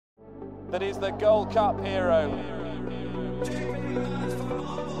that is the Gold Cup hero.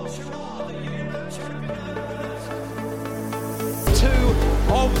 Two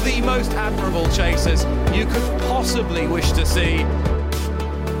of the most admirable chasers you could possibly wish to see.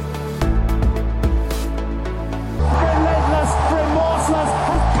 Relentless, remorseless,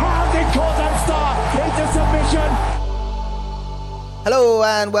 has pounded Cordon Star into submission. Hello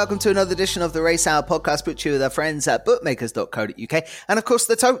and welcome to another edition of the Race Hour podcast, brought to you with our friends at bookmakers.co.uk and of course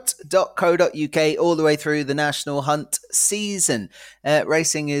the tote.co.uk all the way through the National Hunt season.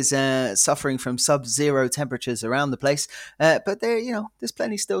 Racing is suffering from sub-zero temperatures around the place, but there's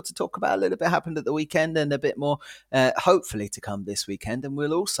plenty still to talk about. A little bit happened at the weekend and a bit more hopefully to come this weekend, and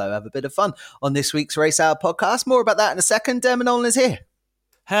we'll also have a bit of fun on this week's Race Hour podcast. More about that in a second. Dermot Nolan is here.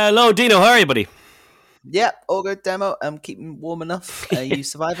 Hello Dino, how are you, buddy? Yeah, all good, Demo. I'm keeping warm enough. Are you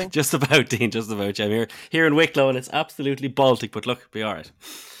surviving? Just about, Dean, just about. I'm here in Wicklow and it's absolutely Baltic, but look, be all right.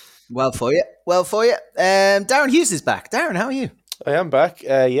 Well for you. Darren Hughes is back. Darren, how are you? I am back.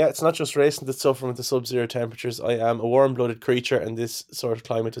 It's not just racing that's suffering with the sub-zero temperatures. I am a warm-blooded creature and this sort of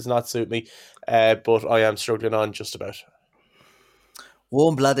climate does not suit me, but I am struggling on just about.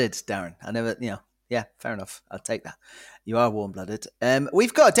 Warm-blooded, Darren. I never, yeah, fair enough. I'll take that. You are warm-blooded.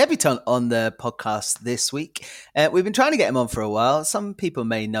 We've got a debutant on the podcast this week. We've been trying to get him on for a while. Some people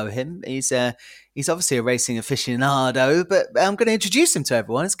may know him. He's obviously a racing aficionado, but I'm going to introduce him to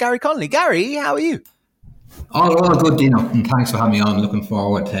everyone. It's Gary Connolly. Gary, how are you? All good, Dino, and thanks for having me on. Looking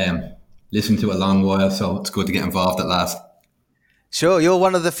forward to listening to it a long while, so it's good to get involved at last. Sure, you're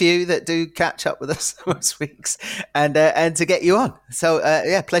one of the few that do catch up with us most weeks and to get you on. So,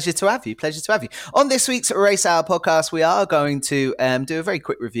 pleasure to have you. On this week's Race Hour podcast, we are going to do a very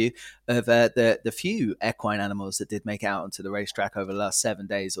quick review of the few equine animals that did make it out onto the racetrack over the last 7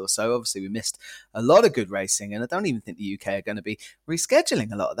 days or so. Obviously, we missed a lot of good racing, and I don't even think the UK are going to be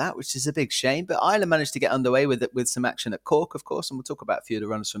rescheduling a lot of that, which is a big shame. But Ireland managed to get underway with some action at Cork, of course, and we'll talk about a few of the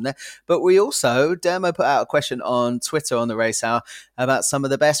runners from there. But we also, Dermo put out a question on Twitter on the Race Hour about some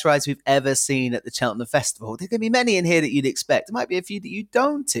of the best rides we've ever seen at the Cheltenham Festival. There are going to be many in here that you'd expect. There might be a few that you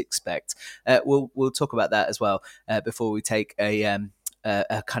don't expect. We'll talk about that as well before we take a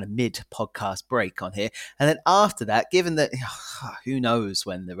kind of mid-podcast break on here. And then after that, given that who knows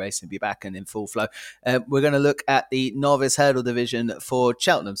when the racing will be back and in full flow, we're going to look at the novice hurdle division for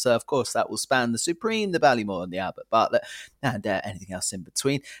Cheltenham. So, of course, that will span the Supreme, the Ballymore and the Albert Bartlett and anything else in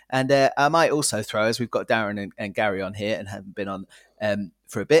between. And I might also throw, as we've got Darren and Gary on here and haven't been on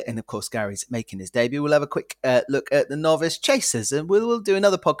for a bit, and of course Gary's making his debut, we'll have a quick look at the novice chasers, and we'll do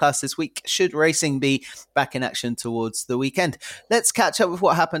another podcast this week should racing be back in action towards the weekend. Let's catch up with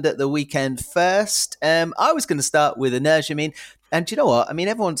what happened at the weekend first. I was going to start with Energumene, and do you know what? I mean,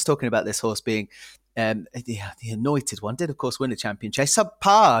 everyone's talking about this horse being the anointed one. Did of course win a champion chase,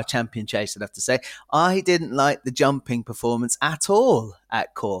 subpar champion chase, I'd have to say. I didn't like the jumping performance at all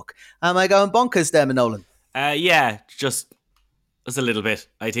at Cork. Am I going bonkers, Dermot Nolan? Just a little bit.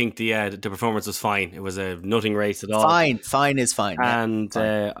 I think the performance was fine. It was a nothing race at all. Fine is fine. And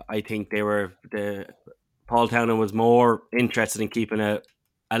fine. I think Paul Townend was more interested in keeping a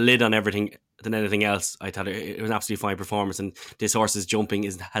lid on everything than anything else. I thought it was an absolutely fine performance, and this horse's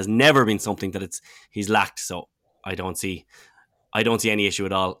jumping has never been something that he's lacked. So I don't see any issue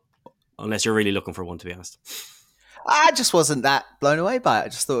at all, unless you're really looking for one, to be honest. I just wasn't that blown away by it. I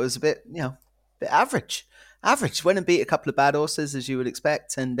just thought it was a bit average. Went and beat a couple of bad horses, as you would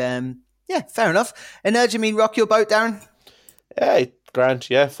expect. And, fair enough. Energumene, rock your boat, Darren? Yeah, Grant,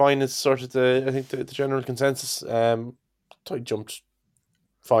 fine is sort of the general consensus. I jumped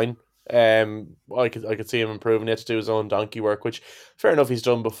fine. I could see him improving. He had to do his own donkey work, which, fair enough, he's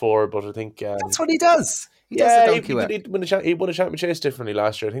done before, but I think... that's what he does. He won a champion chase differently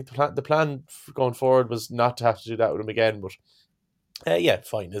last year. I think the plan going forward was not to have to do that with him again, but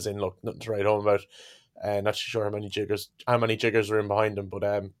fine, as in, look, nothing to write home about. Not sure how many jiggers were in behind him, but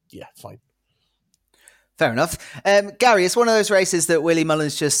fine. Fair enough. Gary, it's one of those races that Willie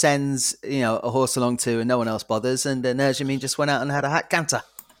Mullins just sends, a horse along to and no one else bothers, and Energumene just went out and had a hat canter.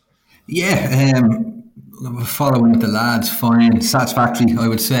 Yeah, following with the lads, fine, satisfactory, I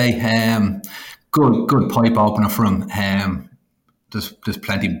would say. Good pipe opener from him. There's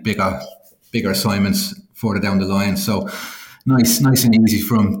plenty bigger assignments further down the line, so nice and easy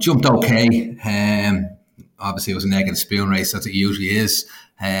from. Jumped okay. Obviously, it was a egg and spoon race, as it usually is.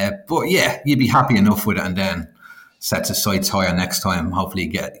 But you'd be happy enough with it, and then sets his sights higher next time. Hopefully,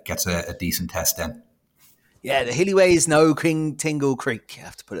 gets a decent test then. Yeah, the Hilly Way is no King Tingle Creek. You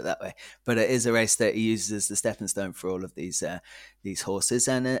have to put it that way. But it is a race that he uses as the stepping stone for all of these horses.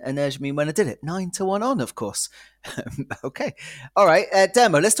 And Erjemine when I did it, 9-1 on, of course. Okay, all right,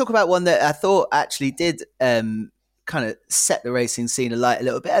 Demo. Let's talk about one that I thought actually did kind of set the racing scene alight a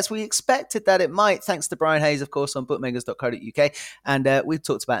little bit, as we expected that it might, thanks to Brian Hayes, of course, on bookmakers.co.uk. And we've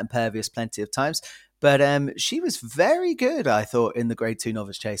talked about Impervious plenty of times. But she was very good, I thought, in the Grade 2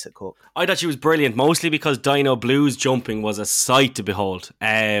 Novice Chase at Cork. I thought she was brilliant, mostly because Dino Blue's jumping was a sight to behold.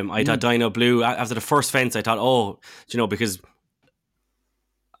 I thought Dino Blue, after the first fence, I thought, because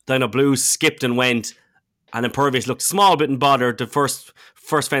Dino Blue skipped and went, and Impervious looked a small bit bothered the first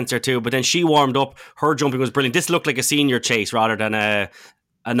fence or two, but then she warmed up. Her jumping was brilliant. This looked like a senior chase rather than a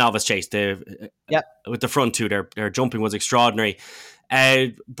novice chase. With the front two, their jumping was extraordinary.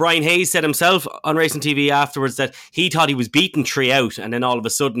 Brian Hayes said himself on Racing TV afterwards that he thought he was beaten 3 out, and then all of a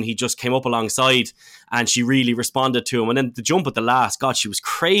sudden he just came up alongside and she really responded to him. And then the jump at the last, God, she was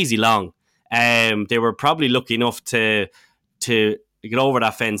crazy long. They were probably lucky enough to get over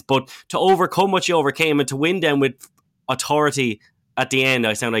that fence, but to overcome what she overcame and to win them with authority at the end,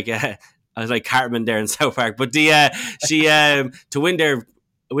 I sound like I was like Cartman there in South Park, but she to win there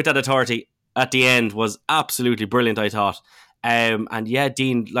with that authority at the end was absolutely brilliant, I thought. And yeah,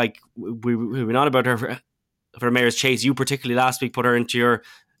 Dean, like we went on about her for Mayor's Chase. You particularly last week put her into your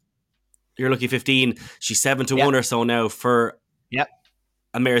lucky 15. She's 7-1 or so now for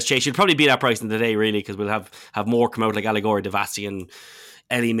a Mayor's Chase. She'll probably be that price in the day, really, because we'll have more come out like Allegory Devassi and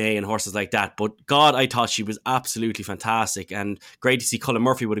Ellie May and horses like that. But God, I thought she was absolutely fantastic, and great to see Cullen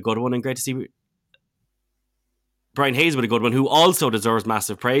Murphy with a good one, and great to see Brian Hayes with a good one, who also deserves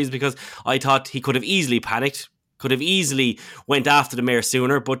massive praise, because I thought he could have easily panicked. Could have easily went after the mare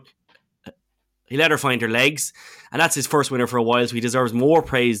sooner, but he let her find her legs, and that's his first winner for a while, so he deserves more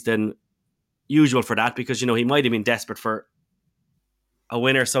praise than usual for that, because he might have been desperate for a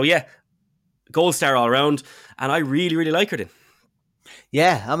winner. So yeah, gold star all around, and I really, really like her then.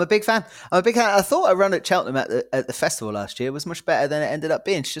 Yeah, I'm a big fan. I thought a run at Cheltenham at the festival last year was much better than it ended up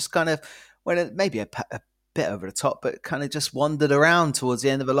being. She just kind of went maybe a bit over the top, but kind of just wandered around towards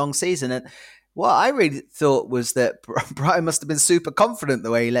the end of a long season. And what I really thought was that Brian must have been super confident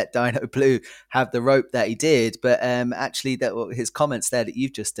the way he let Dino Blue have the rope that he did. But actually, that his comments there that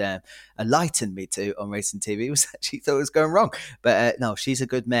you've just enlightened me to on Racing TV was actually thought it was going wrong. But no, she's a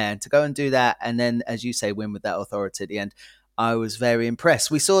good man to go and do that. And then, as you say, win with that authority at the end. I was very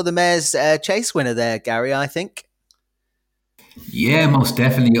impressed. We saw the Mayor's Chase winner there, Gary, I think. Yeah, most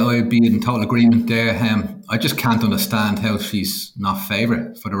definitely. I'd be in total agreement there. I just can't understand how she's not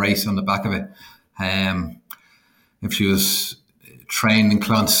favourite for the race on the back of it. If she was trained in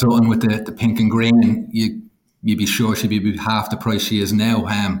Clonsutton with the pink and green, you'd be sure she'd be half the price she is now.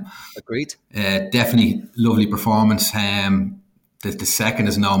 Agreed. Definitely lovely performance. The second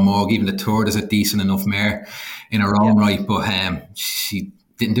is no more. Even the third is a decent enough mare in her own right, but she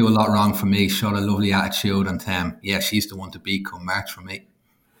didn't do a lot wrong for me. Showed a lovely attitude, and she's the one to beat come March for me.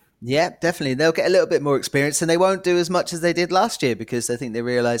 Yeah, definitely. They'll get a little bit more experience, and they won't do as much as they did last year, because I think they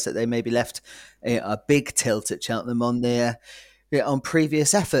realised that they maybe left a big tilt at Cheltenham on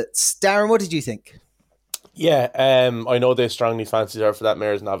previous efforts. Darren, what did you think? Yeah, I know they strongly fancied her for that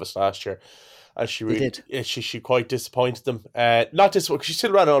Mayor's Novice last year. And she really did. She quite disappointed them. Not disappointed, she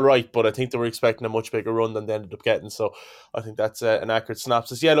still ran all right, but I think they were expecting a much bigger run than they ended up getting. So I think that's an accurate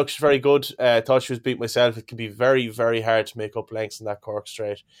synopsis. Yeah, look, she's very good. Thought she was beat myself. It can be very, very hard to make up lengths in that Cork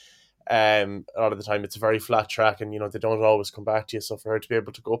Straight. A lot of the time it's a very flat track, and they don't always come back to you. So for her to be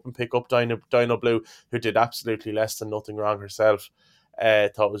able to go up and pick up Dino Blue, who did absolutely less than nothing wrong herself,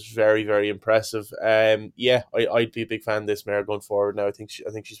 thought was very, very impressive. I'd be a big fan of this mare going forward now. I think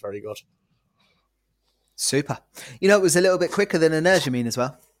she's very good. Super. It was a little bit quicker than an Erjemine as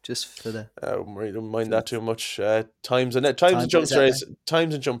well, just for the... I don't mind that too much. Times and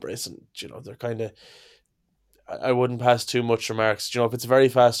jump racing, they're kind of... I wouldn't pass too much remarks. If it's a very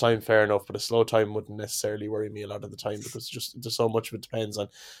fast time, fair enough, but a slow time wouldn't necessarily worry me a lot of the time, because there's so much of it depends on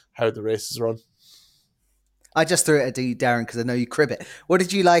how the race is run. I just threw it at you, Darren, because I know you crib it. What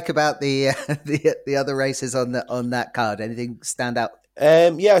did you like about the other races on that card? Anything stand out?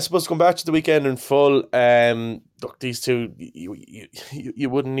 I suppose going back to the weekend in full, look, these two, you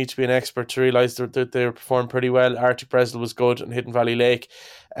wouldn't need to be an expert to realise that they performed pretty well. Arctic Breslau was good, and Hidden Valley Lake.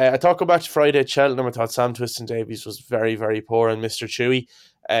 I thought going back to Friday at Cheltenham, I thought Sam Twiston Davies was very, very poor, and Mr. Chewy.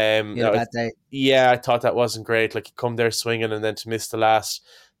 He had a bad day. Yeah, I thought that wasn't great. Like, he come there swinging and then to miss the last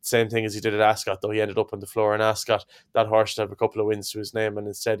same thing as he did at Ascot, though he ended up on the floor in Ascot. That horse should have a couple of wins to his name, and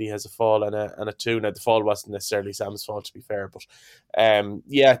instead he has a fall and a 2. Now the fall wasn't necessarily Sam's fault, to be fair, but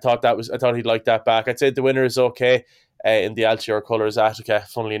I thought he'd like that back. I'd say the winner is okay in the Altior colours. Attica,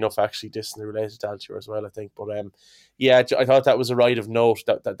 funnily enough, actually distantly related to Altior as well, I think. But I thought that was a ride of note.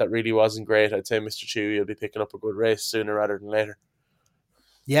 That really wasn't great. I'd say Mr. Chewy will be picking up a good race sooner rather than later.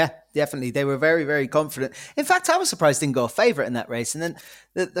 Yeah, definitely. They were very, very confident. In fact, I was surprised didn't go a favourite in that race. And then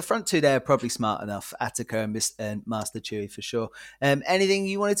the front two there are probably smart enough, Attica and Master Chewy for sure. Anything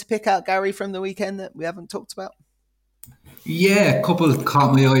you wanted to pick out, Gary, from the weekend that we haven't talked about? Yeah, a couple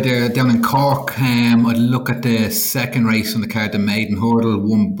caught my eye there down in Cork. I'd look at the second race on the card, the Maiden Hurdle,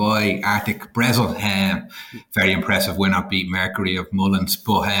 won by Arctic Brezel. Very impressive winner, beat Mercury of Mullins.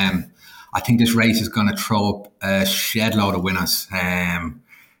 But I think this race is going to throw up a shed load of winners.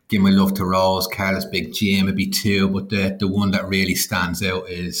 Give my love to Rose, Carlos Big G, maybe 2, but the one that really stands out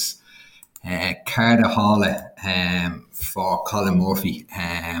is Carda Halla for Colin Murphy.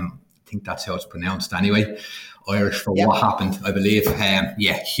 I think that's how it's pronounced anyway. Irish for What Happened, I believe.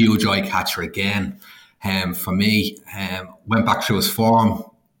 Huge eye catcher again. For me, went back through his form.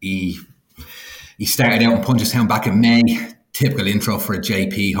 He started out in Punchestown back in May. Typical intro for a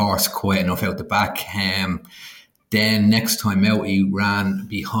JP horse, quiet enough out the back. Then next time out, he ran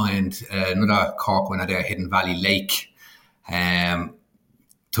behind another Cork winner there, Hidden Valley Lake.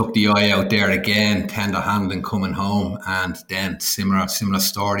 Took the eye out there again, tender handling coming home, and then similar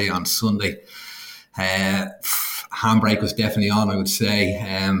story on Sunday. Handbrake was definitely on, I would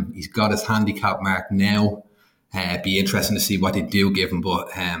say. He's got his handicap mark now. Be interesting to see what they do give him, but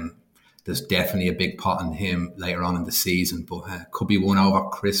there's definitely a big pot on him later on in the season. But could be one over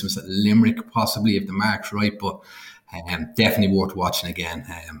Christmas at Limerick, possibly, if the mark's right. But definitely worth watching again.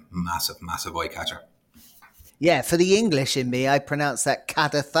 Massive eye catcher. Yeah, for the English in me, I pronounce that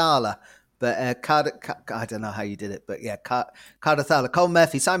Cadathala. But I don't know how you did it, but yeah, Cadathala. Colin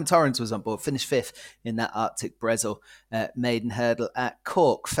Murphy, Simon Torrance was on board, finished 5th in that Arctic Brezel maiden hurdle at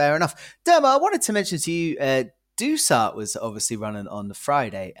Cork. Fair enough. Dermot, I wanted to mention to you, Dusart was obviously running on the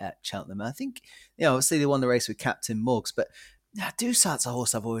Friday at Cheltenham. I think, obviously they won the race with Captain Morgs, but Dusart's a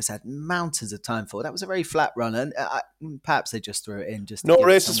horse I've always had mountains of time for. That was a very flat run, and perhaps they just threw it in. Just no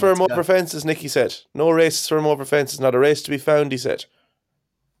races for him over fences, Nicky said. No races for him over fences, not a race to be found, he said.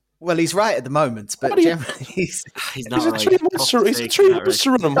 Well, he's right at the moment, but generally he's not right. He's a 3 months to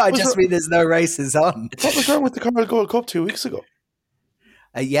run him. I just mean there's no races on. What was wrong with the Carl Gold Cup 2 weeks ago?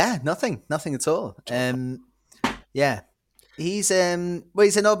 Nothing at all. He's he's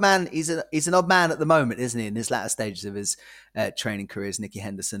an odd man. He's an odd man at the moment, isn't he? In his latter stages of his training career, is Nicky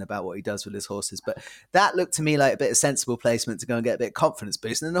Henderson, about what he does with his horses. But that looked to me like a bit of sensible placement to go and get a bit of confidence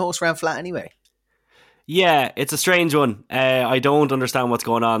boost, and then the horse ran flat anyway. Yeah, it's a strange one. I don't understand what's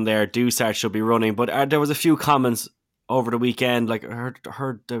going on there. Dusart should be running, but there was a few comments over the weekend. Like I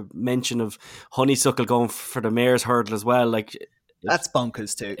heard the mention of Honeysuckle going for the Mayor's Hurdle as well. Like that's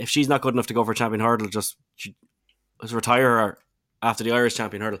bonkers too. If she's not good enough to go for Champion Hurdle, just retire her after the Irish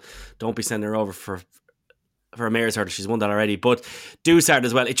Champion Hurdle. Don't be sending her over for a Mayor's Hurdle. She's won that already. But Dusart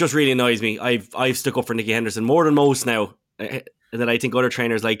as well. It just really annoys me. I've stuck up for Nicky Henderson more than most now. That I think other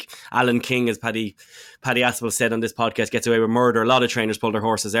trainers like Alan King, as Paddy Aspel said on this podcast, gets away with murder. A lot of trainers pull their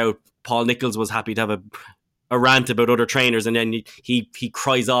horses out. Paul Nichols was happy to have a rant about other trainers, and then he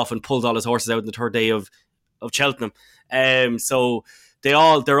cries off and pulls all his horses out on the third day of Cheltenham. So they're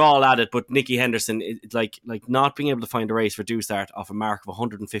all at it. But Nicky Henderson, like not being able to find a race for Dusart off a mark of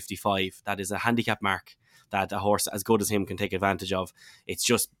 155, that is a handicap mark that a horse as good as him can take advantage of. It's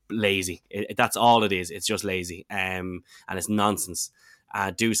just lazy. That's all it is. It's just lazy. And it's nonsense.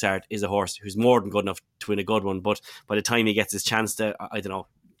 Dusart is a horse who's more than good enough to win a good one, but by the time he gets his chance to, I don't know,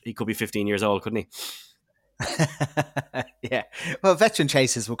 he could be 15 years old, couldn't he? Yeah. Well, veteran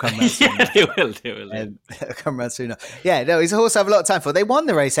chasers will come round soon. Yeah, they will. Come round soon. Yeah, no, he's a horse I have a lot of time for. They won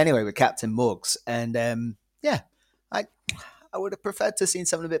the race anyway with Captain Morgs. And I would have preferred to have seen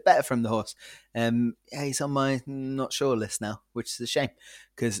something a bit better from the horse. He's on my not sure list now, which is a shame,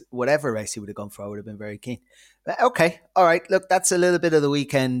 because whatever race he would have gone for, I would have been very keen. But okay, all right. Look, that's a little bit of the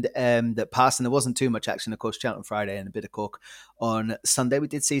weekend that passed, and there wasn't too much action. Of course, Cheltenham Friday and a bit of Cork on Sunday. We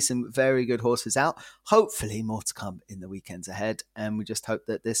did see some very good horses out. Hopefully more to come in the weekends ahead, and we just hope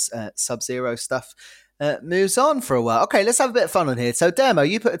that this Sub-Zero stuff moves on for a while. Okay, let's have a bit of fun on here. So, Dermo,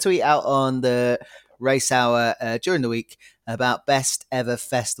 you put a tweet out on the Race Hour during the week about best ever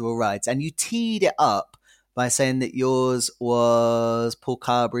festival rides, and you teed it up by saying that yours was Paul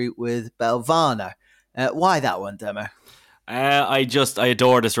Carberry with Belvana. Why that one, Demo? I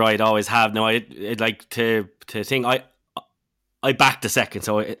adore this ride. Always have. Now I'd like to think I backed the second,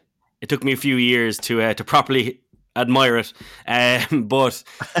 so it took me a few years to properly admire it. But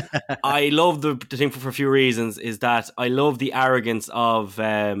I love the thing for a few reasons. Is that I love the arrogance of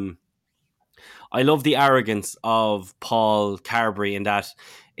Paul Carberry, in that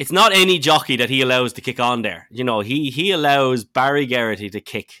it's not any jockey that he allows to kick on there. You know, he allows Barry Geraghty to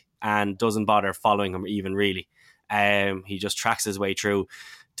kick and doesn't bother following him even really. He just tracks his way through.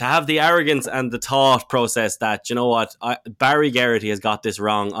 To have the arrogance and the thought process that, you know what, Barry Geraghty has got this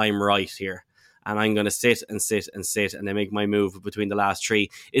wrong, I'm right here, and I'm going to sit and then make my move between the last three,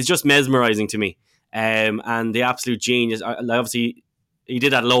 is just mesmerising to me. And the absolute genius, obviously he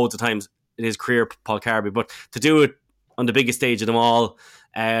did that loads of times in his career, Paul Carberry, but to do it on the biggest stage of them all,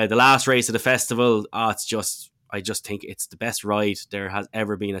 the last race of the festival, I just think it's the best ride there has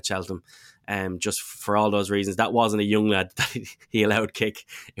ever been at Cheltenham. Just for all those reasons. That wasn't a young lad that he allowed kick.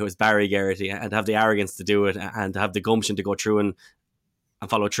 It was Barry Geraghty, and to have the arrogance to do it and to have the gumption to go through and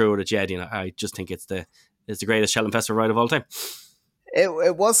follow through with it, Jed, I just think it's the greatest Cheltenham Festival ride of all time.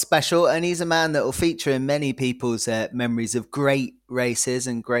 It was special, and he's a man that will feature in many people's memories of great races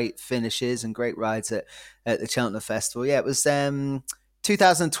and great finishes and great rides at the Cheltenham Festival. Yeah, it was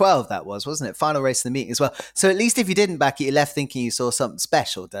 2012 that was, wasn't it? Final race of the meeting as well. So at least if you didn't back it, you left thinking you saw something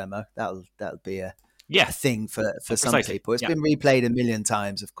special, Dermo. That'll be a thing for some people. It's been replayed a million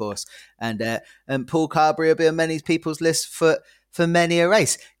times, of course. And Paul Carberry will be on many people's list for many a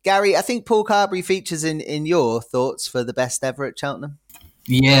race. Gary, I think Paul Carberry features in your thoughts for the best ever at Cheltenham.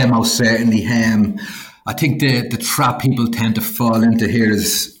 Yeah, most certainly. I think the trap people tend to fall into here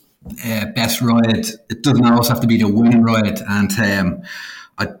is best ride. It doesn't always have to be the winning ride, and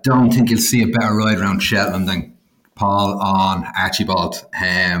I don't think you'll see a better ride around Cheltenham than Paul on Archibald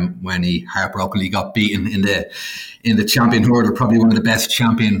when he heartbrokenly got beaten in the champion hurdle, probably one of the best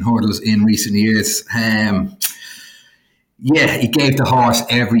champion hurdles in recent years. Yeah, he gave the horse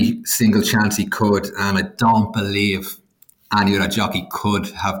every single chance he could, and I don't believe any other jockey could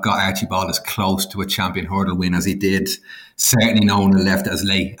have got Archibald as close to a champion hurdle win as he did. Certainly no one left it as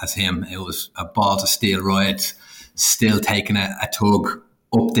late as him. It was a balls of steel ride, still taking a tug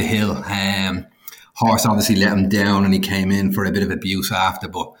up the hill. Horse obviously let him down and he came in for a bit of abuse after,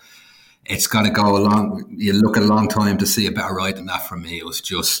 but it's got to go along. You look a long time to see a better ride than that from me. It was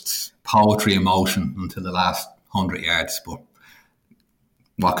just poetry in motion until the last 100 yards, but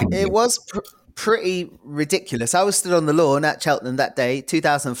what can you do? It was pretty ridiculous. I was stood on the lawn at Cheltenham that day,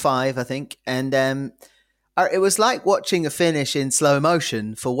 2005, I think, and it was like watching a finish in slow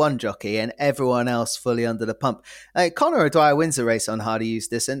motion for one jockey and everyone else fully under the pump. Conor O'Dwyer wins the race on Hardy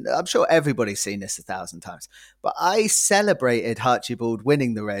Eustace, and I'm sure everybody's seen this 1,000 times, but I celebrated Archibald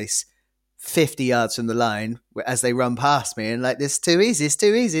winning the race 50 yards from the line as they run past me, and like, this too easy, it's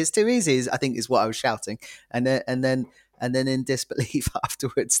too easy, I think is what I was shouting, and then in disbelief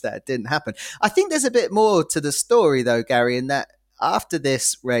afterwards that it didn't happen. I think there's a bit more to the story though, Gary, in that after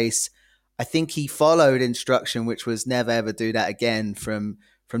this race, I think he followed instruction, which was never ever do that again from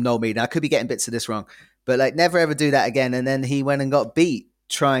Noel Meade. Now, I could be getting bits of this wrong, but like, never ever do that again. And then he went and got beat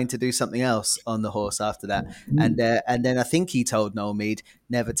trying to do something else on the horse after that. And then I think he told Noel Meade,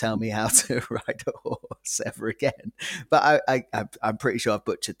 never tell me how to ride a horse ever again. But I'm pretty sure I've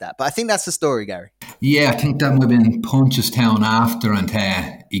butchered that. But I think that's the story, Gary. Yeah, I think that would have been Punchestown after, and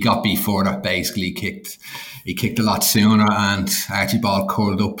he got beat for that. Basically, he kicked a lot sooner, and Archibald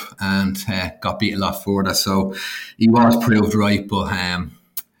curled up and got beat a lot further. So he was proved right, but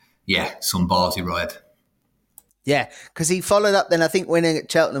yeah, some ballsy ride. Yeah, because he followed up then, I think, winning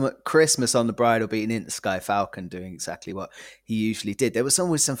at Cheltenham at Christmas on the bridle, beating into Sky Falcon, doing exactly what he usually did. There was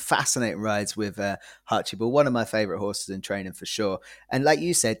always some fascinating rides with Archibald, one of my favourite horses in training for sure. And like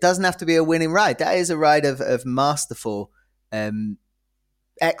you said, doesn't have to be a winning ride. That is a ride of masterful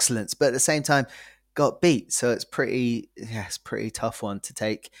excellence, but at the same time, got beat. So it's pretty tough one to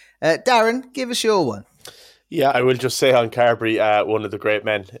take. Darren, give us your one. Yeah, I will just say on Carberry, one of the great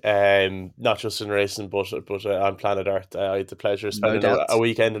men, not just in racing, but on planet Earth. I had the pleasure of spending a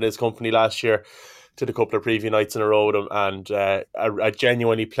weekend in his company last year, did a couple of preview nights in a row with him, and a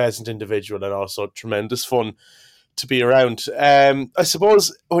genuinely pleasant individual and also tremendous fun to be around. I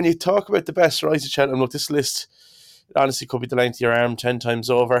suppose when you talk about the best rides at Cheltenham, look, this list honestly could be the length of your arm 10 times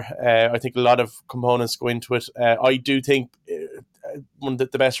over. I think a lot of components go into it. I do think one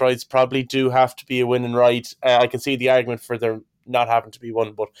of the best rides probably do have to be a winning ride. I can see the argument for there not having to be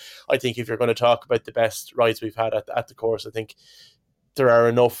one, but I think if you're going to talk about the best rides we've had at the course, I think there are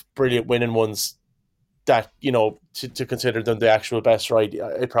enough brilliant winning ones that, to consider them the actual best ride,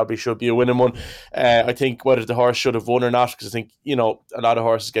 it probably should be a winning one. I think whether the horse should have won or not, because I think, a lot of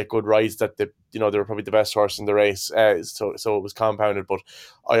horses get good rides that they were probably the best horse in the race, so it was compounded. But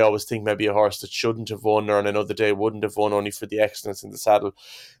I always think maybe a horse that shouldn't have won or on another day wouldn't have won only for the excellence in the saddle,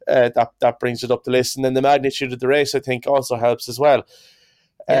 that brings it up the list. And then the magnitude of the race, I think, also helps as well.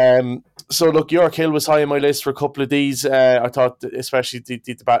 So look, York Hill was high on my list for a couple of these. I thought, especially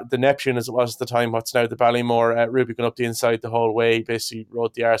the Neptune, as it was at the time, what's now the Ballymore, Ruby going up the inside the whole way, basically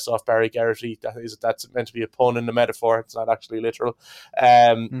rode the arse off Barry Geraghty. That's meant to be a pun and a metaphor. It's not actually literal.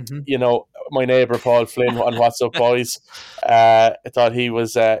 My neighbour Paul Flynn on What's Up Boys, I thought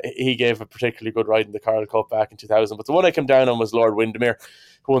he gave a particularly good ride in the Carl Cup back in 2000. But the one I came down on was Lord Windermere,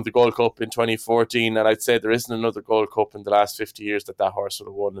 who won the Gold Cup in 2014, and I'd say there isn't another Gold Cup in the last 50 years that horse would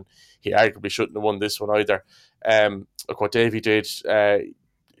have won, and he arguably shouldn't have won this one either. Look, what Davy did, it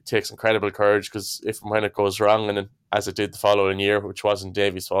takes incredible courage, because if and when it goes wrong, and as it did the following year, which wasn't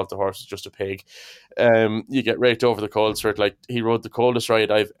Davy's fault, the horse was just a pig, you get raked over the coals for it. Like, he rode the coldest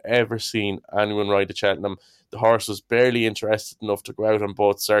ride I've ever seen anyone ride at Cheltenham. The horse was barely interested enough to go out on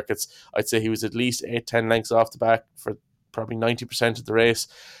both circuits. I'd say he was at least 8-10 lengths off the back for probably 90% of the race,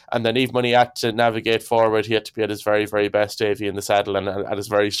 and then even when he had to navigate forward, he had to be at his very, very best, Davy, in the saddle, and at his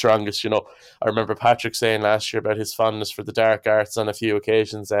very strongest. I remember Patrick saying last year about his fondness for the dark arts on a few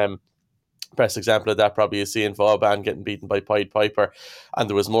occasions. Best example of that probably is seeing Vauban getting beaten by Pied Piper, and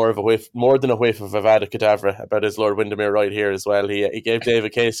there was more than a whiff of Avada Kedavra about his Lord Windermere ride here as well. He gave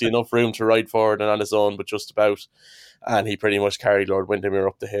David Casey enough room to ride forward and on his own, but just about. And he pretty much carried Lord Windermere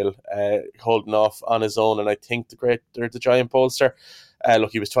up the hill, holding off on his own. And I think the Giant Polster,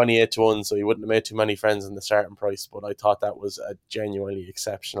 look, he was 28-1, so he wouldn't have made too many friends in the starting price. But I thought that was a genuinely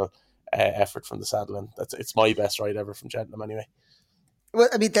exceptional effort from the saddle, and it's my best ride ever from Cheltenham anyway. Well,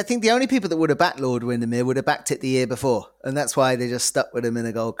 I mean, I think the only people that would have backed Lord Windermere would have backed it the year before, and that's why they just stuck with him in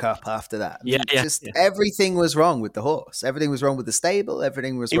the Gold Cup after that. Everything was wrong with the horse. Everything was wrong with the stable.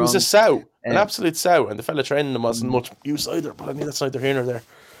 Everything was wrong. He was a sow, an absolute sow, and the fella training him wasn't much use either. But I mean, that's neither here nor there.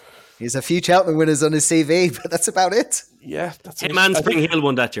 He has a few Cheltenham winners on his CV, but that's about it. Yeah, that's it. Man, Spring Hill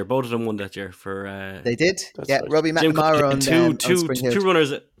won that year. Both of them won that year for. They did. Right. Robbie McNamara on Spring Hill. Two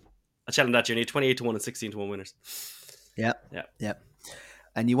runners at Cheltenham that year. He had 28-1 and 16-1 winners. Yeah.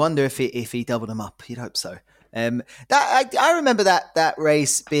 And you wonder if he doubled them up. You'd hope so. I remember that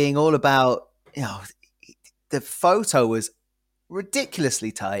race being all about, the photo was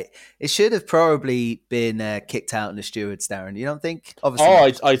ridiculously tight. It should have probably been kicked out in the stewards, Darren. You don't think?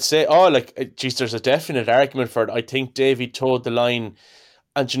 Obviously. I'd say, there's a definite argument for it. I think Davy toed the line,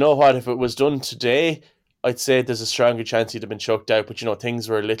 and you know what? If it was done today, I'd say there's a stronger chance he'd have been chucked out. But things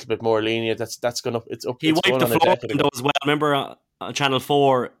were a little bit more lenient. That's gonna. It's up. He wiped the floor window as well. Remember on Channel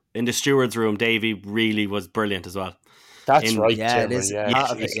 4 in the stewards' room, Davy really was brilliant as well. That's right. Yeah, it is. Yeah.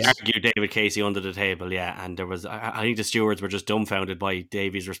 He argued David Casey under the table. Yeah, and there was. I think the stewards were just dumbfounded by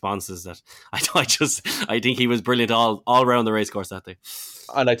Davy's responses. That I think he was brilliant all around the racecourse that day.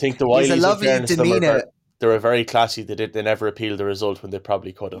 And I think the Wileys, a lovely demeanour. They were very classy. They never appealed the result when they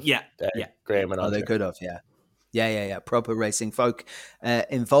probably could have. Yeah. Graham and Andre. They could have. Yeah. Proper racing folk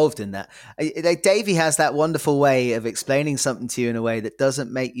involved in that. Davy has that wonderful way of explaining something to you in a way that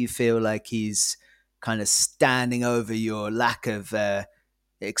doesn't make you feel like he's kind of standing over your lack of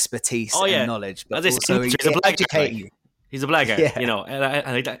expertise and knowledge, but also he's educating you. He's a blagger,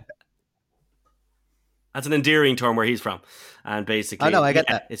 and that's an endearing term where he's from. And basically, I get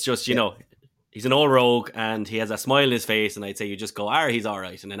that. It's just, he's an old rogue and he has a smile in his face, and I'd say you just go, he's all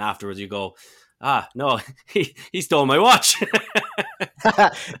right. And then afterwards you go, no, he stole my watch.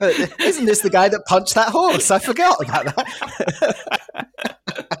 Isn't this the guy that punched that horse? I forgot about that.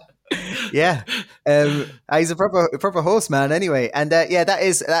 Yeah, he's a proper horseman anyway, and that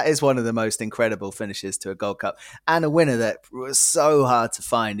is one of the most incredible finishes to a Gold Cup, and a winner that was so hard to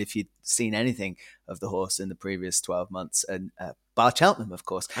find if you'd seen anything of the horse in the previous 12 months, and bar Cheltenham, of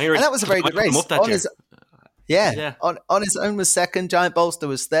course, and that was a very good race. On his own was second. Giant Bolster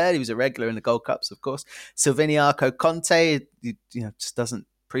was third. He was a regular in the Gold Cups, of course. Silviniaco Conte, just doesn't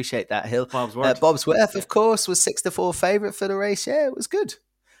appreciate that hill. Bobsworth, of course, was 6-4 favourite for the race. Yeah, it was good.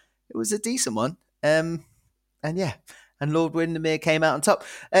 It was a decent one. And Lord Windermere came out on top.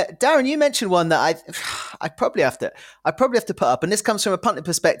 Darren, you mentioned one that I probably have to put up, and this comes from a punting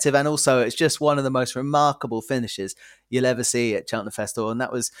perspective, and also it's just one of the most remarkable finishes you'll ever see at Cheltenham Festival, and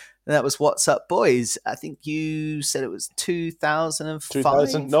that was What's Up Boys. I think you said it was 2005?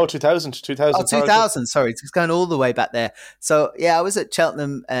 2000. Oh, 2000. Sorry, it's going all the way back there. So yeah, I was at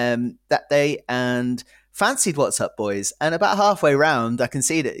Cheltenham that day and fancied What's Up Boys, and about halfway round I can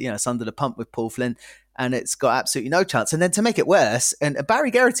see that it's under the pump with Paul Flynn, and it's got absolutely no chance. And then to make it worse, and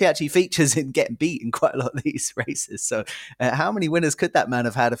Barry Geraghty actually features in getting beat in quite a lot of these races. So how many winners could that man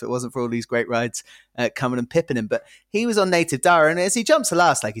have had if it wasn't for all these great rides coming and pipping him? But he was on Native Dara, and as he jumps the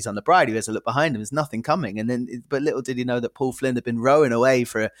last, like he's on the bride, he has a look behind him, there's nothing coming. And then, but little did he know that Paul Flynn had been rowing away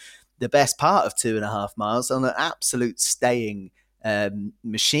for the best part of 2.5 miles on an absolute staying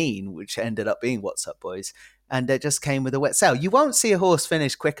machine, which ended up being What's Up Boys. And it just came with a wet sail. You won't see a horse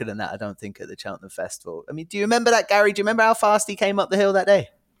finish quicker than that, I don't think, at the Cheltenham Festival. I mean, do you remember that, Gary? Do you remember how fast he came up the hill that day?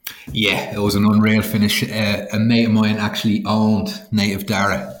 Yeah, it was an unreal finish. A mate of mine actually owned Native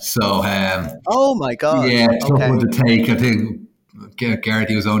Dara. So, oh my God. Yeah, tough one to take. I think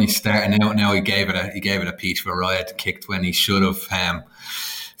Geraghty was only starting out now. He gave it a peach of a ride, kicked when he should have.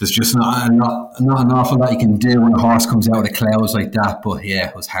 There's just not an awful lot you can do when a horse comes out of the clouds like that. But yeah,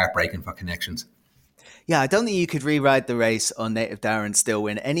 it was heartbreaking for Connections. Yeah, I don't think you could reride the race on Native Dara and still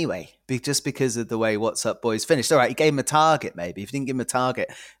win anyway, just because of the way What's Up Boys finished. All right, you gave him a target maybe. If you didn't give him a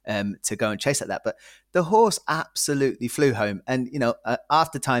target to go and chase at that. But the horse absolutely flew home. And, you know,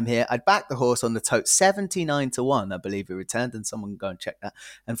 after time here, I'd backed the horse on the tote 79-1, I believe he returned, and someone can go and check that,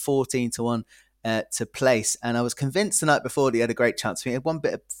 and 14-1 to place. And I was convinced the night before that he had a great chance. He had one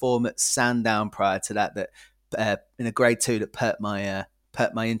bit of form at Sandown prior to that in a grade 2 that perked my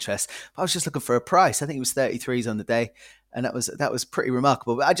interest. But I was just looking for a price. I think it was 33s on the day, and that was pretty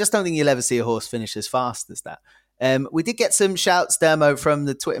remarkable. But I just don't think you'll ever see a horse finish as fast as that. We did get some shouts, Dermo, from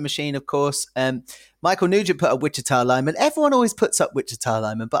the Twitter machine, of course. Michael Nugent put up Wichita Lineman. Everyone always puts up Wichita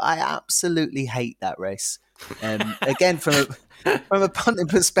Lineman, but I absolutely hate that race. Again, from a punting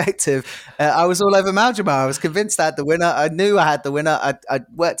perspective, I was all over Maljamar. I was convinced I had the winner. I knew I had the winner. I'd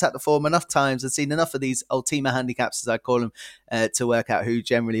worked out the form enough times. I'd seen enough of these Ultima handicaps, as I call them, to work out who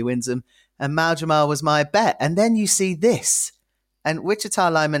generally wins them. And Maljamar was my bet. And then you see this. And Wichita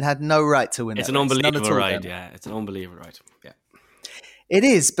Lineman had no right to win. It's an unbelievable ride, yeah. It's an unbelievable ride, yeah. It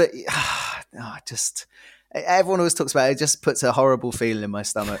is, but everyone always talks about it. It just puts a horrible feeling in my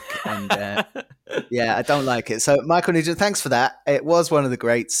stomach. And yeah, I don't like it. So Michael Nugent, thanks for that. It was one of the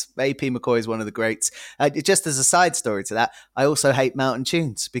greats. AP McCoy is one of the greats. Just as a side story to that, I also hate Mountain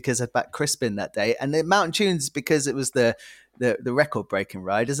Tunes because I backed Crispin that day. And the Mountain Tunes, because it was the record-breaking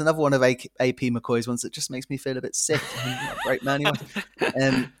ride, is another one of AP McCoy's ones that just makes me feel a bit sick. Great man,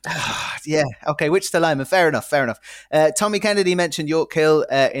 anyway. Yeah, okay, Wichita Lineman, fair enough. Tommy Kennedy mentioned York Hill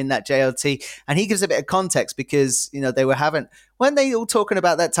in that JLT, and he gives a bit of context because, you know, weren't they all talking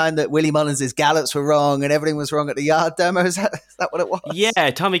about that time that Willie Mullins' gallops were wrong and everything was wrong at the yard, Dermo? Is that what it was?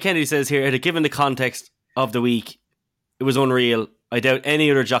 Yeah, Tommy Kennedy says here, given the context of the week, it was unreal. I doubt any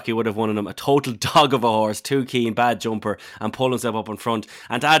other jockey would have won him. A total dog of a horse, too keen, bad jumper, and pulled himself up in front.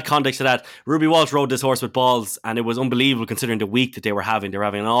 And to add context to that, Ruby Walsh rode this horse with balls, and it was unbelievable considering the week that they were having. They were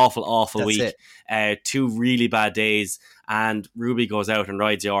having an awful week. 2 really bad days, and Ruby goes out and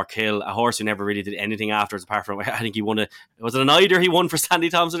rides York Hill, a horse who never really did anything afterwards, apart from, I think he won was it an Eider he won for Sandy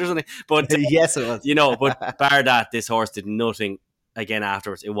Thompson or something? But yes, it was. You know, but bar that, this horse did nothing again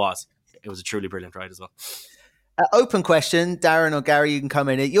afterwards. It was a truly brilliant ride as well. Open question, Darren or Gary, you can come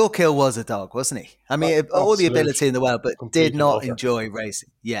in. York Hill was a dog, wasn't he? I mean, all the ability in the world, but did not enjoy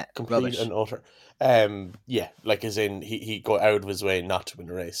racing. Yeah, complete rubbish. And utter. Yeah, like as in he go out of his way not to win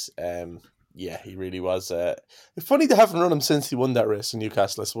a race. Yeah, he really was. It's funny they haven't run him since he won that race in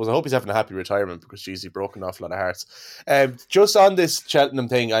Newcastle, I suppose. I hope he's having a happy retirement because, geez, he broke an awful lot of hearts. Just on this Cheltenham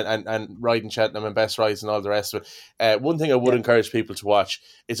thing and riding Cheltenham and best rides and all the rest of it, one thing I would encourage people to watch,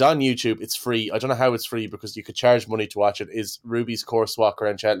 it's on YouTube, it's free. I don't know how it's free because you could charge money to watch it, is Ruby's Course Walk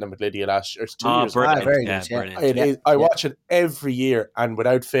around Cheltenham with Lydia last year. It's 2 years. Brilliant. Very good, brilliant. I watch it every year, and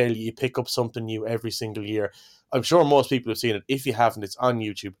without fail, you pick up something new every single year. I'm sure most people have seen it. If you haven't, it's on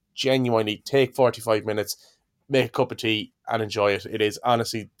YouTube. Genuinely, take 45 minutes, make a cup of tea, and enjoy it. It is,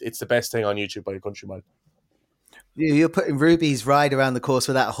 honestly, it's the best thing on YouTube by a country mile. You're putting Ruby's ride around the course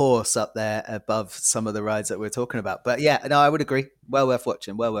with that horse up there above some of the rides that we're talking about. But yeah, no, I would agree. Well worth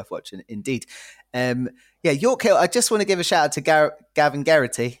watching indeed. Yeah, York Hill, I just want to give a shout out to Gavin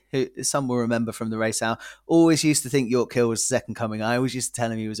Geraghty, who some will remember from the race hour. Always used to think York Hill was the second coming. I always used to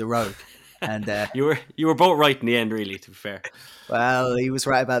tell him he was a rogue. And you were both right in the end, really, to be fair. Well, he was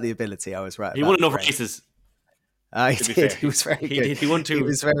right about the ability. I was right. He won enough races. He did. He was very good. He won 2. He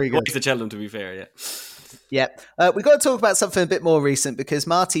was very good. Races at Cheltenham, to be fair, yeah. Yeah. We've got to talk about something a bit more recent because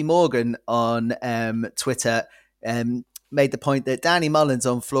Marty Morgan on Twitter made the point that Danny Mullins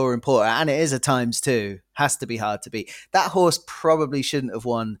on Flora and Porter, and it is a times 2, has to be hard to beat. That horse probably shouldn't have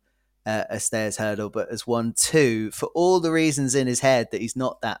won a stayers hurdle, but has won 2 for all the reasons in his head that he's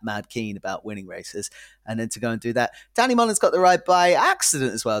not that mad keen about winning races, and then to go and do that. Danny Mullins got the ride by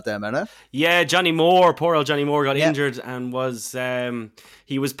accident as well, Dermot. Yeah, Johnny Moore, poor old Johnny Moore got injured and was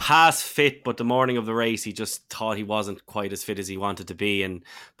he was past fit, but the morning of the race he just thought he wasn't quite as fit as he wanted to be and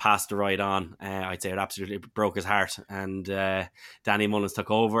passed the ride on. I'd say it absolutely broke his heart, and Danny Mullins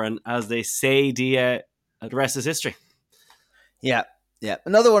took over, and as they say, the rest is history. Yeah,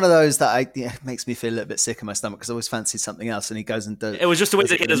 another one of those that makes me feel a little bit sick in my stomach because I always fancied something else, and he goes and does. It was just the way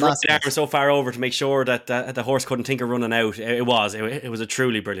that he hit his right arm so far over to make sure that the horse couldn't think of running out. It was a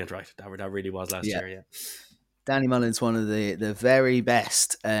truly brilliant ride. That really was last year. Yeah. Danny Mullins, one of the very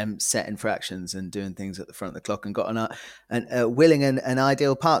best setting fractions and doing things at the front of the clock, and got a willing and an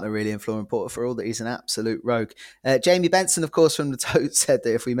ideal partner really in Flooring Porter for all that he's an absolute rogue. Jamie Benson, of course, from the Tote said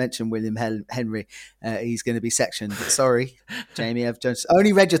that if we mention William Henry, he's going to be sectioned. But sorry, Jamie, I've just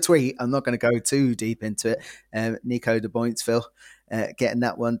only read your tweet. I'm not going to go too deep into it. Nico de Bointsville. Getting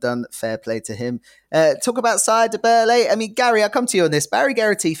that one done. Fair play to him. Talk about Sire de Burley. I mean, Gary, I'll come to you on this. Barry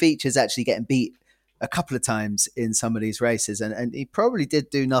Geraghty features actually getting beat a couple of times in some of these races, and he probably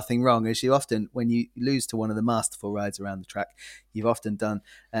did do nothing wrong, as you often, when you lose to one of the masterful rides around the track, you've often done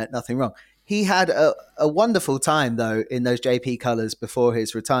nothing wrong. He had a wonderful time, though, in those JP colours before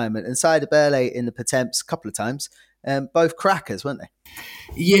his retirement, and Sire de Burley in the Pertemps a couple of times, both crackers, weren't they?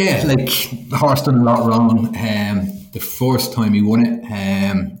 Yeah, like the horse done a lot wrong. The first time he won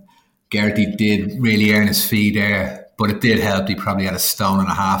it, Geraghty did really earn his fee there, but it did help. He probably had a stone and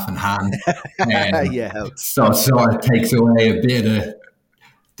a half in hand. So it sort of takes away a bit of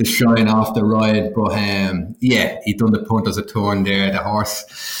the shine off the ride. But he done the punt as a turn there. The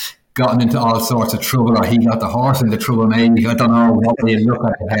horse got him into all sorts of trouble, or he got the horse into trouble maybe. I don't know what way you look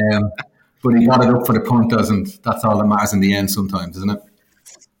at it. But he got it up for the punters, and that's all that matters in the end sometimes, isn't it?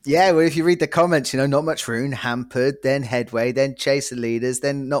 Yeah, well, if you read the comments, not much room, hampered, then headway, then chase the leaders,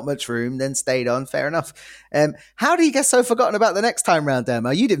 then not much room, then stayed on. Fair enough. How do you get so forgotten about the next time round,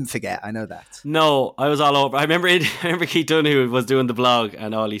 Dermo? You didn't forget, I know that. No, I was all over. I remember Keith Donoghue was doing the blog,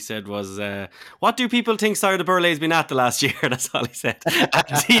 and all he said was, what do people think Sire de Burley's been at the last year? That's all he said.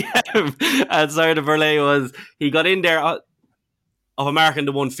 And Sire de Burley he got in there of a mark in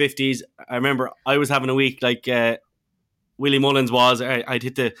the 150s. I remember I was having a week like Willie Mullins was. I'd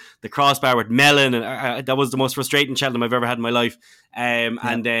hit the crossbar with Mellon, and that was the most frustrating Cheltenham I've ever had in my life.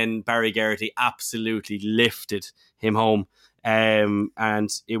 And then Barry Geraghty absolutely lifted him home. And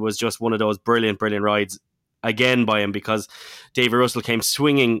it was just one of those brilliant rides again by him, because David Russell came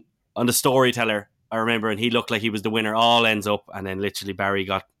swinging on the Storyteller, I remember, and he looked like he was the winner all ends up, and then literally Barry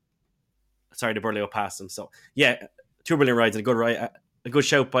got Sire de Burley up past him. So yeah, 2 brilliant rides and a good ride, a good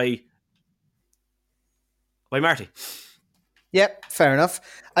shout by Marty. Yep, fair enough.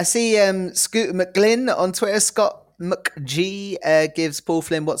 I see Scooter McGlynn on Twitter. Scott McG gives Paul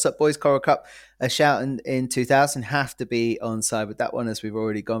Flynn, What's Up Boys Coral Cup, a shout in 2000. Have to be on side with that one, as we've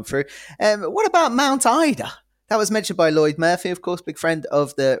already gone through. What about Mount Ida? That was mentioned by Lloyd Murphy, of course, big friend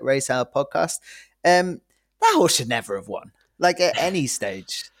of the Race Hour podcast. That horse should never have won, like at any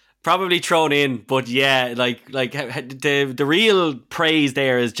stage. Probably thrown in, but yeah, like the real praise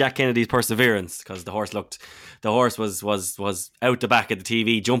there is Jack Kennedy's perseverance, because the horse was out the back of the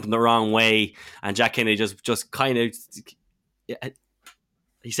TV, jumping the wrong way, and Jack Kennedy just kind of,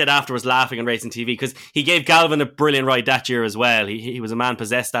 he said afterwards, laughing on Racing TV, because he gave Galvin a brilliant ride that year as well. He was a man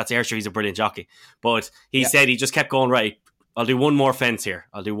possessed. That's sure he's a brilliant jockey, but he said he just kept going, right, I'll do one more fence here.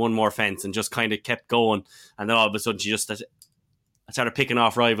 I'll do one more fence, and just kind of kept going, and then all of a sudden she just started picking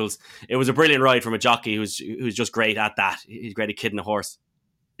off rivals. It was a brilliant ride from a jockey who's just great at that. He's great at kidding a horse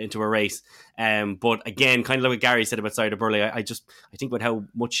into a race. But again, kind of like what Gary said about Sire de Burley, I think with how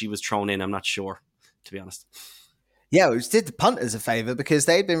much she was thrown in, I'm not sure, to be honest. Yeah, it did the punters a favour, because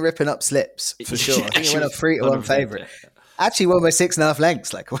they'd been ripping up slips for sure. I think it went up 3-1 favourite. Actually won by 6.5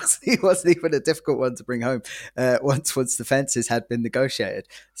 lengths. Like, it wasn't even a difficult one to bring home once the fences had been negotiated.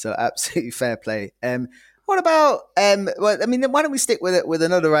 So absolutely fair play. What about, why don't we stick with it with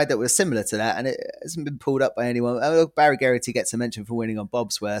another ride that was similar to that, and it hasn't been pulled up by anyone. Barry Geraghty gets a mention for winning on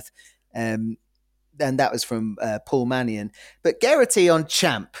Bobsworth, and that was from Paul Mannion. But Geraghty on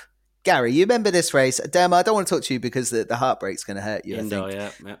Champ. Gary, you remember this race? Derma, I don't want to talk to you because the heartbreak's going to hurt you.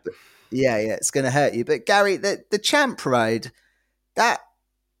 Yeah, it's going to hurt you. But Gary, the Champ ride, that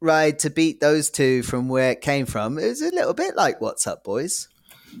ride to beat those two from where it came from, it was a little bit like What's Up Boys.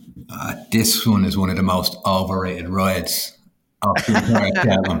 This one is one of the most overrated rides of the entire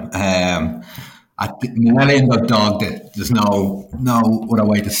Cheltenham. Mellon got dogged it. There's no other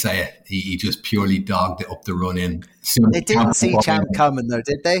way to say it. He just purely dogged it up the run in. They didn't see Champ coming though,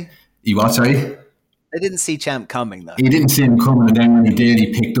 did they? He what, sorry? They didn't see Champ coming, though. He didn't see him coming, and then when he did,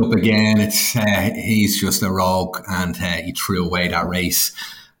 he picked up again. He's just a rogue, and he threw away that race.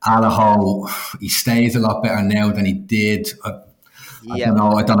 Allaho, he stays a lot better now than he did. I don't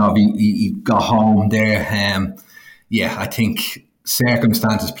know if he got home there. I think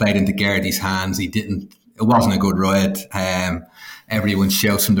circumstances played into Garrity's hands. It wasn't a good ride. Everyone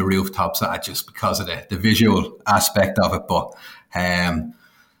shouts from the rooftops at it just because of the visual aspect of it. But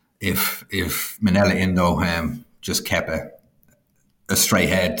if Minella Indo just kept a straight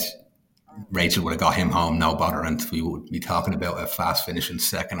head, Rachel would have got him home, no bother, and we would be talking about a fast finishing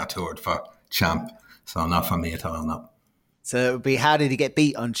second or third for Champ. So not for me at all, no. So it would be, how did he get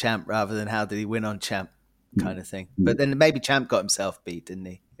beat on Champ rather than how did he win on Champ kind of thing. But then maybe Champ got himself beat, didn't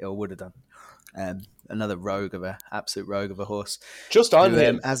he? Or would have done. Another absolute rogue of a horse. Just on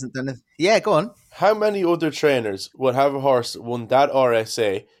him. Hasn't done it. Yeah, go on. How many other trainers would have a horse that won that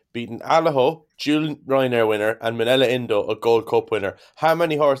RSA, beaten Allaho, dual Ryanair winner, and Minella Indo, a Gold Cup winner? How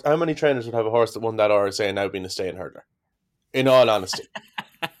many trainers would have a horse that won that RSA and now being a staying hurdler? In all honesty.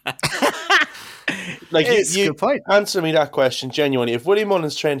 Like, it's you a good point. Answer me that question genuinely. If Willie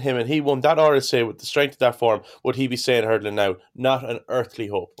Mullins trained him and he won that RSA with the strength of that form, would he be staying hurdling now? Not an earthly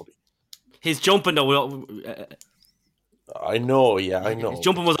hope, would he? His jumping, though, I know. His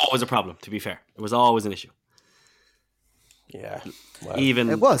jumping was always a problem, to be fair. It was always an issue. Yeah. Well, Even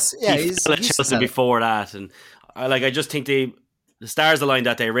it was. Yeah, he fell at Chelsea before that. And I just think the stars aligned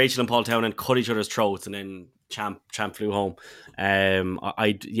that day. Rachel and Paul Townend cut each other's throats, and then Champ flew home.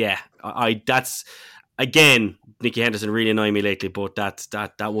 That's, again, Nicky Henderson really annoyed me lately, but that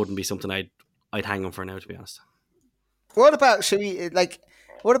wouldn't be something I'd hang on for now, to be honest. What about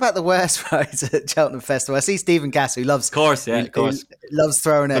what about the worst rides at Cheltenham Festival? I see Stephen Gass, who loves, of course, loves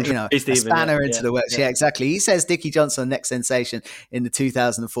throwing a spanner into the works. Yeah. Yeah, exactly. He says Dickie Johnson, next sensation in the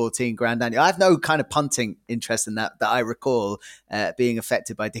 2014 Grand Annual. I have no kind of punting interest in that I recall being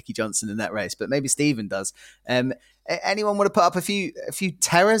affected by Dickie Johnson in that race, but maybe Stephen does. Anyone want to put up a few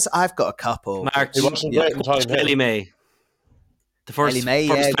terrors? I've got a couple. Mark, Ellie May. The first time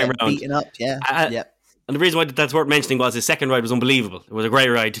round. Beaten up, yeah. And the reason why that's worth mentioning was his second ride was unbelievable. It was a great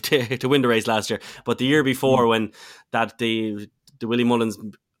ride to win the race last year. But the year before, when the Willie Mullins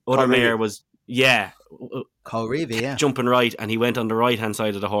other mare was, Colreevy, jumping right, and he went on the right hand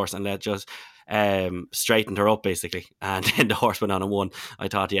side of the horse, and that just straightened her up basically, and then the horse went on and won. I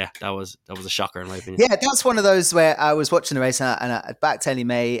thought, that was a shocker in my opinion. Yeah, that's one of those where I was watching the race and I backed Ellie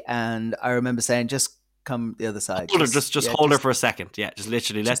May, and I remember saying, just come the other side. Hold her for a second. Yeah, just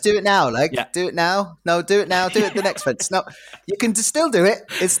literally. Let's do it now. Do it now. No, do it now. Do it the next fence. No, you can still do it.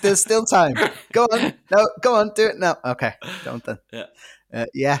 There's still time. Go on. No, go on. Do it now. Okay, don't then.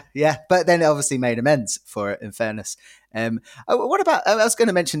 Yeah. But then it obviously made amends for it, in fairness. What about? I was going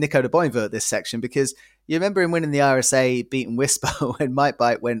to mention Nico de Boinville at this section, because you remember him winning the RSA, beating Whisper when Mike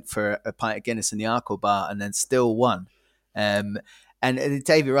Bite went for a pint of Guinness in the Arkle bar and then still won. And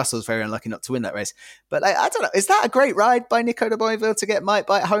Davy Russell was very unlucky not to win that race. But I don't know, is that a great ride by Nico de Boinville to get Mike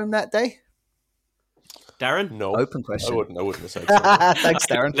Bite home that day? Darren? No. Open question. I wouldn't have said so. Thanks,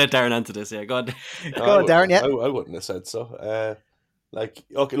 Darren. Let Darren answer this. Yeah, go on. Go on, Darren. Yeah. I wouldn't have said so.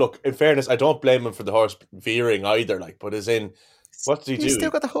 Okay, look, in fairness, I don't blame him for the horse veering either. But as in, what did he do? He still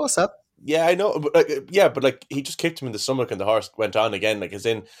got the horse up. Yeah, I know. But he just kicked him in the stomach and the horse went on again. I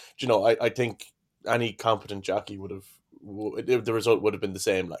think any competent jockey the result would have been the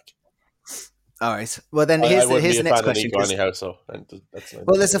same. All right. Well, then here's the next question.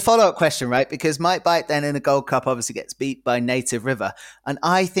 There's a follow-up question, right? Because Mike Bite then in the Gold Cup obviously gets beat by Native River. And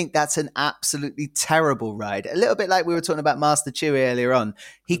I think that's an absolutely terrible ride. A little bit like we were talking about Master Chewy earlier on.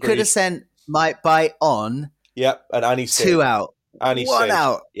 He could have sent Mike Bite on. Yeah, and Annie stayed. 2 out. And one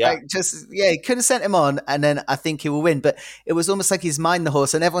out. Yeah. He could have sent him on, and then I think he will win. But it was almost like he's mined the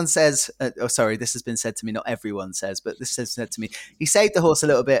horse, and everyone says, this has been said to me, not everyone says, but this has been said to me. He saved the horse a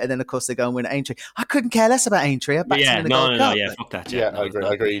little bit, and then of course they go and win at Aintree. I couldn't care less about Aintree. I backed him in the Gold Cup. Fuck that. Yeah, I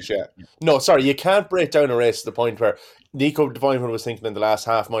agree. Yeah. No, sorry, you can't break down a race to the point where Nico de Boinville was thinking in the last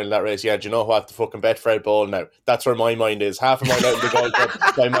half mile in that race, do you know what, the fucking Betfred Bowl now. That's where my mind is. Half a mile out in the Gold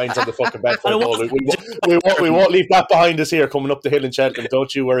Cup, my mind's on the fucking Betfred Bowl. We won't leave that behind us here coming up the hill in Cheltenham.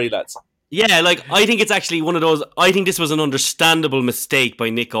 Don't you worry, lads. Yeah, I think it's actually one of those. I think this was an understandable mistake by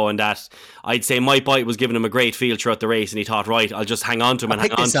Nico, and that I'd say Mike Bite was giving him a great feel throughout the race, and he thought, right, I'll just hang on to him I'll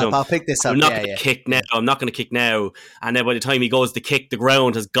pick this up. I'm not going to kick now. I'm not going to kick now. And then by the time he goes to kick, the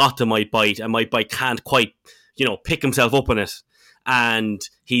ground has got to Mike Bite, and Mike Bite can't quite, pick himself up on it, and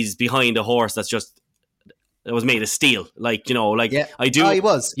he's behind a horse that was made of steel. I do. Oh, he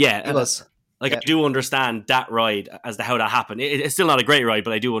was. Yeah, he was. Like, I do understand that ride as to how that happened. It's still not a great ride,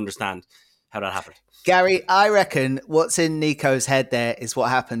 but I do understand how that happened. Gary, I reckon what's in Nico's head there is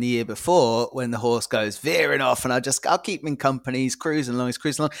what happened the year before when the horse goes veering off, and I'll keep him in company. He's cruising along.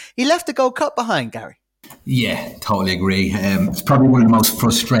 He left the Gold Cup behind, Gary. Yeah, totally agree. It's probably one of the most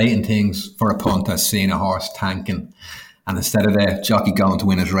frustrating things for a punter, seeing a horse tanking, and instead of the jockey going to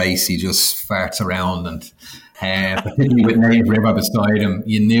win his race, he just farts around. And particularly with Native River beside him,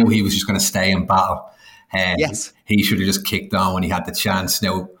 you knew he was just going to stay in battle. Yes, he should have just kicked on when he had the chance.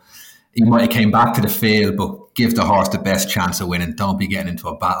 Now, he might have came back to the field, but give the horse the best chance of winning. Don't be getting into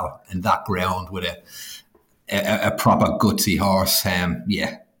a battle in that ground with a proper gutsy horse.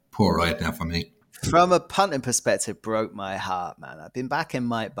 Poor ride now for me. From a punting perspective, broke my heart, man. I've been back in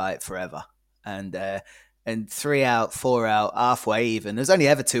Might Bite forever, and 3 out, 4 out, halfway even. There's only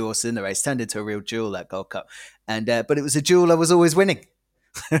ever 2 horses in the race. Turned into a real duel, that Gold Cup, but it was a duel I was always winning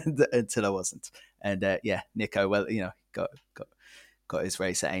until I wasn't. And Nico, well, got his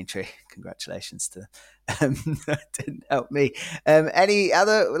race at Aintree. Congratulations to them. Didn't help me. Any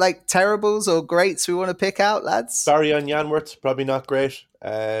other terribles or greats we want to pick out, lads? Barry on Yanworth, probably not great.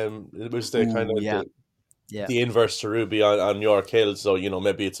 It was the kind of the inverse to Ruby on York Hill, so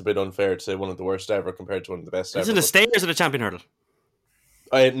maybe it's a bit unfair to say one of the worst ever compared to one of the best ever. Is it the Stayers or the Champion Hurdle?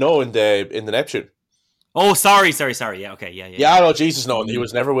 No, in the Neptune. Oh, sorry. Yeah, okay, yeah. Yeah, no, Jesus, no. He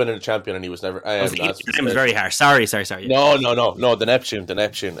was never winning a champion, and he was never. It was very harsh. Sorry. Yeah. No. The Neptune.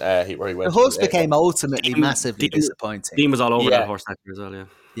 Where he went. The horse became ultimately massively disappointing. Dean was all over that horse that year as well.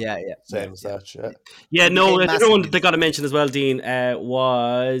 Yeah. Yeah. Same as that. Yeah. Yeah. No, the other one they got to mention as well, Dean,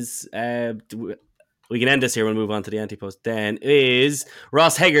 was. We can end this here. We'll move on to the anti-post. Then is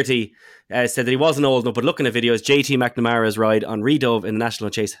Ross Hegarty said that he wasn't old enough, but looking at videos, JT McNamara's ride on Redove in the National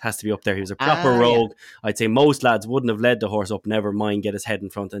Chase has to be up there. He was a proper rogue. Yeah. I'd say most lads wouldn't have led the horse up, never mind get his head in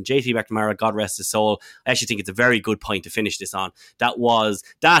front. And JT McNamara, God rest his soul, I actually think it's a very good point to finish this on. That was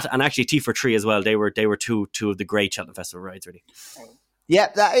that, and actually T for Tree as well. They were two of the great Cheltenham Festival rides, really. Yeah,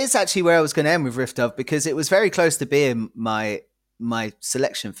 that is actually where I was going to end with Rift Dove, because it was very close to being my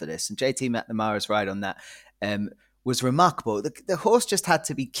selection for this, and JT McNamara's ride on that was remarkable. The horse just had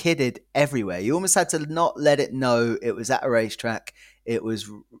to be kidded everywhere. You almost had to not let it know it was at a racetrack, it was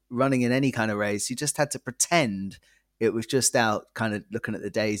running in any kind of race. You just had to pretend it was just out kind of looking at the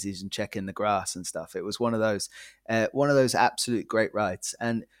daisies and checking the grass and stuff. It was one of those absolute great rides,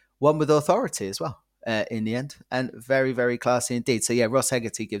 and one with authority as well. In the end, and very, very classy indeed. So yeah, Ross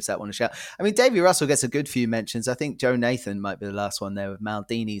Hegarty gives that one a shout. I mean, Davy Russell gets a good few mentions. I think Joe Nathan might be the last one there with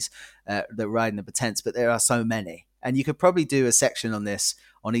Maldini's that riding the Potence, but there are so many, and you could probably do a section on this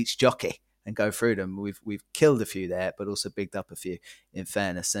on each jockey and go through them. We've killed a few there, but also bigged up a few in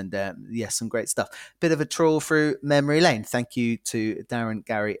fairness. And some great stuff. Bit of a trawl through memory lane. Thank you to Darren,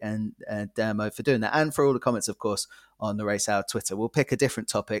 Gary, and Dermo for doing that, and for all the comments, of course, on the Race Hour Twitter. We'll pick a different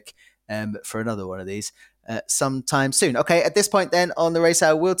topic for another one of these sometime soon. Okay, at this point then on the Race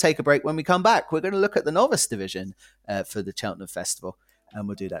Hour, we'll take a break. When we come back, we're going to look at the novice division for the Cheltenham Festival, and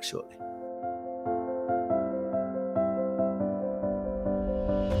we'll do that shortly.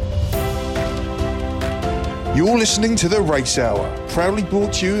 You're listening to The Race Hour, proudly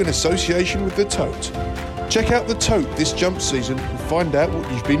brought to you in association with The Tote. Check out The Tote this jump season and find out what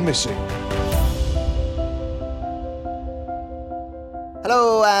you've been missing.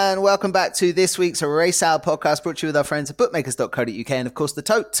 Hello and welcome back to this week's Race Hour podcast, brought to you with our friends at bookmakers.co.uk and of course the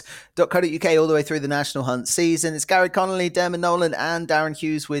tote.co.uk all the way through the National Hunt season. It's Gary Connolly, Dermot Nolan and Darren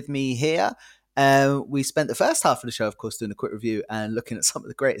Hughes with me here. We spent the first half of the show, of course, doing a quick review and looking at some of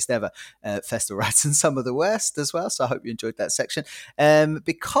the greatest ever festival rides and some of the worst as well. So I hope you enjoyed that section.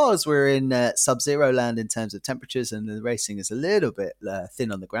 Because we're in sub-zero land in terms of temperatures and the racing is a little bit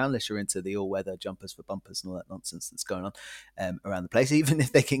thin on the ground, unless you're into the all-weather jumpers for bumpers and all that nonsense that's going on around the place, even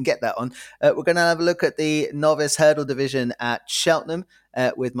if they can get that on. We're going to have a look at the novice hurdle division at Cheltenham.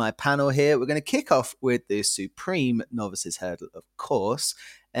 With my panel here, we're going to kick off with the Supreme Novices Hurdle, of course.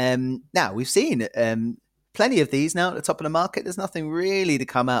 Now, we've seen plenty of these now at the top of the market. There's nothing really to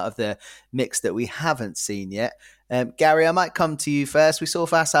come out of the mix that we haven't seen yet. Gary, I might come to you first. We saw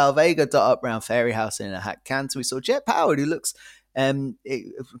Facile Vega dot up round Fairyhouse in a hat canter. We saw Jet Powered, who looks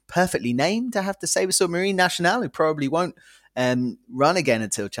perfectly named, I have to say. We saw Marine Nationale, who probably won't run again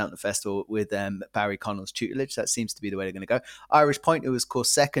until Cheltenham Festival with Barry Connell's tutelage. That seems to be the way they're going to go. Irish Point, who was, of course,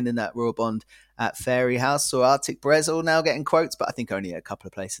 second in that Royal Bond at Fairyhouse. So Arctic Brezel now getting quotes, but I think only a couple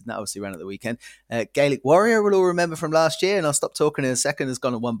of places. And that obviously ran at the weekend. Gaelic Warrior, we'll all remember from last year, and I'll stop talking in a second, has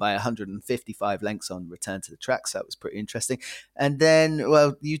gone and won by 155 lengths on return to the track. So that was pretty interesting. And then,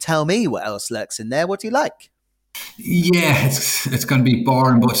 well, you tell me what else lurks in there. What do you like? Yeah, it's going to be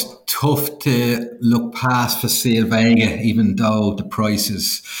boring, but it's tough to look past Facile Vega, even though the price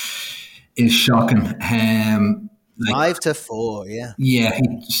is shocking. Like, 5-4, yeah. yeah,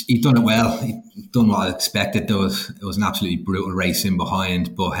 he done it well. He done what I expected. It was an absolutely brutal race in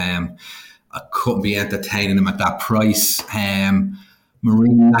behind, but I couldn't be entertaining him at that price.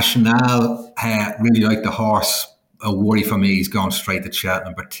 Marine National, really like the horse. A worry for me, he's going straight to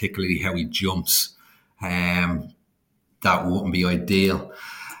Cheltenham, particularly how he jumps. That wouldn't be ideal.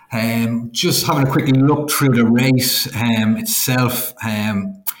 Just having a quick look through the race itself.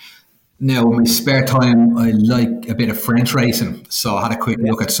 Now, in my spare time, I like a bit of French racing, so I had a quick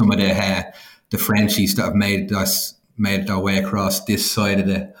look at some of the Frenchies that have made their way across this side of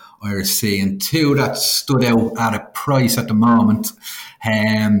the Irish Sea, and two that stood out at a price at the moment.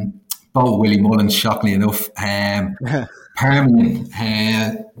 Both Willie Mullins, shockingly enough. Parmian,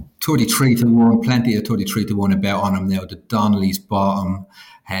 33-1, plenty of 33-1 about on him now. The Donnelly's bottom.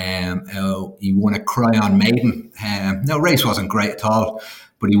 He won a Cryon Maiden. Now, race wasn't great at all,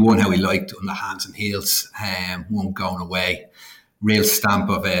 but he won how he liked on the hands and heels. One going away. Real stamp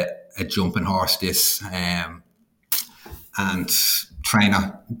of a jumping horse, this. And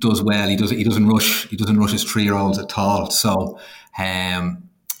trainer does well. He doesn't rush his 3-year-olds at all. So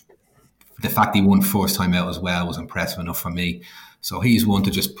the fact he won first time out as well was impressive enough for me. So he's one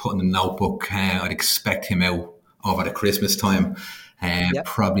to just put in the notebook. I'd expect him out over the Christmas time.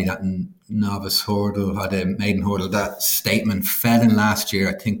 Probably that novice hurdle or the maiden hurdle, that Statement fell in last year.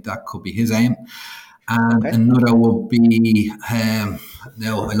 I think that could be his aim. And another would be, now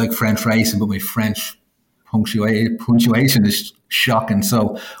I like French racing, but my French punctuation is shocking.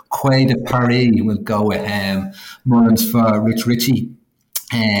 So Quai de Paris will go with Mullins for Rich Ritchie.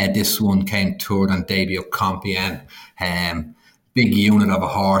 This one came third on debut of Compiègne. Big unit of a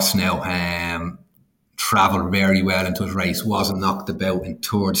horse now. Travelled very well into his race. Wasn't knocked about in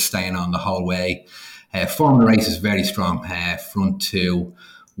third, staying on the whole way. Form of the race is very strong. Front two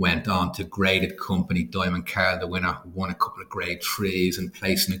went on to graded company. Diamond Carl, the winner, won a couple of grade 3s and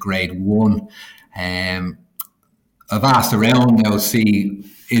placed in a grade 1. I've asked around now to see,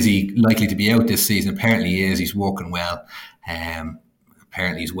 is he likely to be out this season? Apparently he is. He's working well.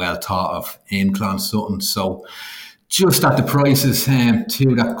 Apparently he's well thought of in Clonsutton. So just at the prices,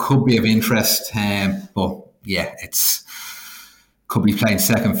 too, that could be of interest. But yeah, could be playing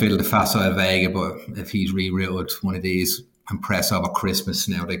second fiddle to Facile Vega. But if he's rerouted one of these and press over Christmas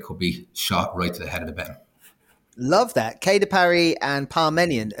now, they could be shot right to the head of the betting. Love that. Quai de Paris and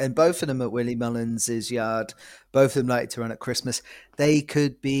Parmenion, and both of them at Willie Mullins' yard. Both of them like to run at Christmas. They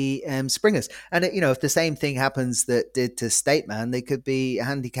could be springers. And, if the same thing happens that did to State Man, they could be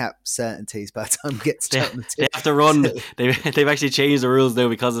handicap certainties by the time it gets to They have to run. They've actually changed the rules now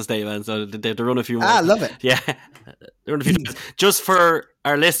because of State Man, so they have to run a few more. I love it. Yeah. They run a few times. Just for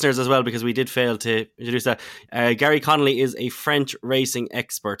our listeners as well, because we did fail to introduce that. Gary Connolly is a French racing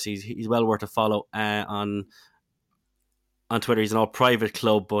expert. He's well worth a follow on Twitter. He's an all private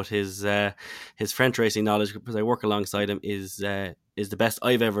club, but his French racing knowledge, because I work alongside him, is the best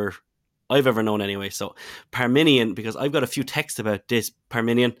I've ever known anyway. So Parmenion, because I've got a few texts about this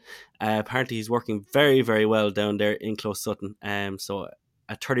Parmenion. Apparently he's working very, very well down there in Close Sutton. So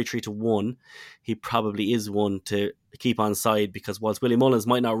at 33-1, he probably is one to keep on side, because whilst Willie Mullins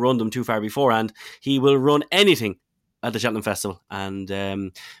might not run them too far beforehand, he will run anything at the Cheltenham Festival. And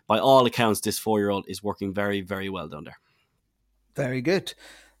by all accounts, this 4-year-old is working very, very well down there. Very good.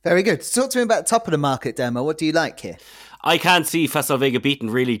 Very good. Talk to me about top of the market, Demo. What do you like here? I can't see Facile Vega beaten,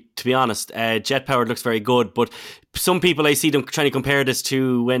 really, to be honest. Jet Powered looks very good, but some people, I see them trying to compare this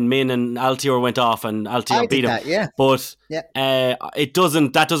to when Min and Altior went off and Altior beat him. Yeah. But that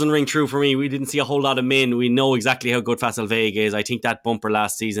doesn't ring true for me. We didn't see a whole lot of Min. We know exactly how good Facile Vega is. I think that bumper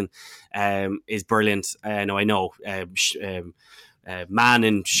last season is brilliant. I know. Man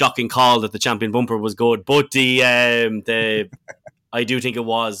in shocking call that the champion bumper was good, but the I do think it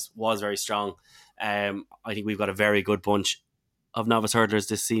was very strong. I think we've got a very good bunch of novice hurdlers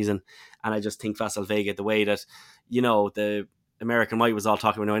this season, and I just think Facile Vega, the way that the American Mike was all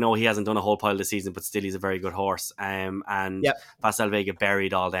talking about. I know he hasn't done a whole pile this season, but still he's a very good horse. Facile Vega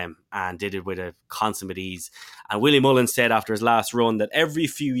buried all them and did it with a consummate ease. And Willie Mullins said after his last run that every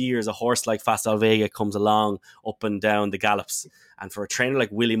few years a horse like Facile Vega comes along up and down the gallops. And for a trainer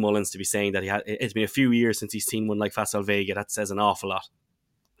like Willie Mullins to be saying that it's been a few years since he's seen one like Facile Vega, that says an awful lot.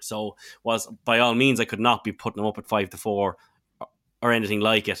 So, by all means, I could not be putting him up at 5-4 or anything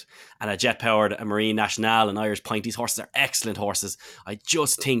like it. And a Jet Powered, a Marine National, and Irish Point, these horses are excellent horses. I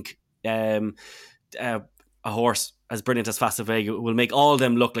just think a horse as brilliant as Fast Vega will make all of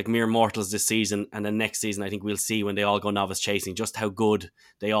them look like mere mortals this season, and then next season I think we'll see when they all go novice chasing just how good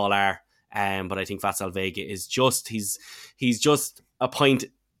they all are. But I think Fast Vega is just he's just a point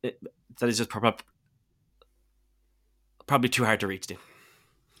that is just probably too hard to reach to.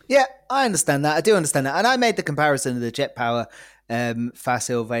 Yeah, I understand that. I do understand that. And I made the comparison of the Jet Power,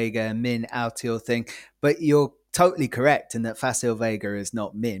 Facile Vega, Min, Altior thing. But you're totally correct in that Facile Vega is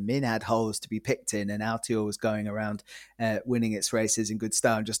not Min. Min had holes to be picked in, and Altior was going around winning its races in good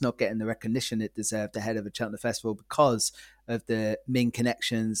style and just not getting the recognition it deserved ahead of a Cheltenham Festival because of the Min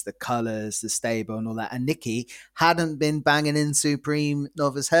connections, the colours, the stable and all that. And Nicky hadn't been banging in Supreme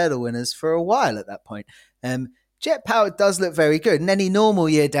Novice Hurdle winners for a while at that point. Jet Power does look very good. In any normal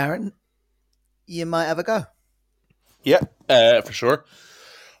year, Darren, you might have a go. Yeah, for sure.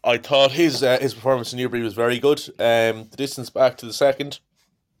 I thought his performance in Newbury was very good. The distance back to the second,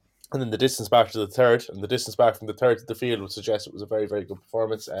 and then the distance back to the third, and the distance back from the third to the field would suggest it was a very, very good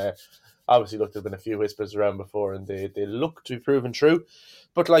performance. Obviously, look, there have been a few whispers around before, and they look to be proven true.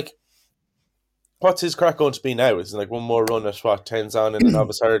 But, like, what's his crack going to be now? Is it like one more run at, 10s on in the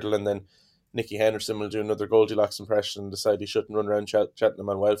novice hurdle, and then Nicky Henderson will do another Goldilocks impression and decide he shouldn't run around Cheltenham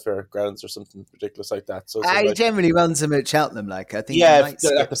on welfare grounds or something ridiculous like that. So he like, generally runs them at Cheltenham, like I think. Yeah,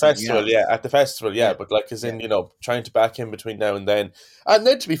 at the festival, at the festival, yeah. But like, as in, trying to back him between now and then. And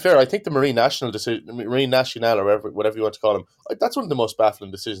then, to be fair, I think the Marine National decision, Marine National, or whatever you want to call him, that's one of the most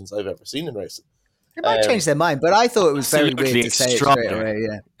baffling decisions I've ever seen in racing. It might change their mind, but I thought it was very weird to say it straight away.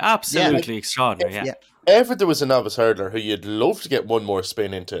 Yeah, absolutely extraordinary. Yeah. If there was a novice hurdler who you'd love to get one more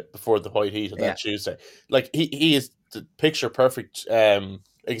spin into before the white heat on that Tuesday, like he is the picture perfect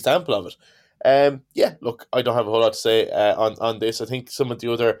example of it. Look, I don't have a whole lot to say on this. I think some of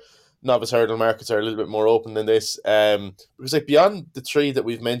the other novice hurdle markets are a little bit more open than this, because like beyond the three that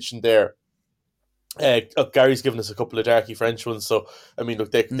we've mentioned there, Gary's given us a couple of darky French ones, so I mean,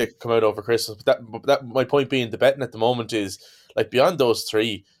 look, they could come out over Christmas. But that my point being, the betting at the moment is like beyond those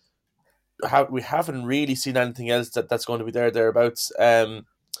three. We haven't really seen anything else that's going to be thereabouts in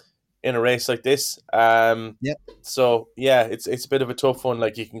a race like this. So it's a bit of a tough one.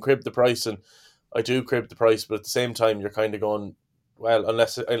 Like, you can crib the price, and I do crib the price, but at the same time you're kind of going, well,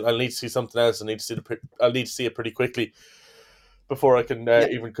 unless I'll need to see something else. I'll need to see it pretty quickly before I can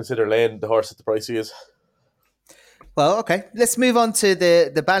even consider laying the horse at the price he is. Well, okay. Let's move on to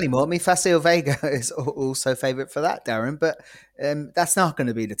the Ballymore. I mean, Facile Vega is also favourite for that, Darren, but that's not going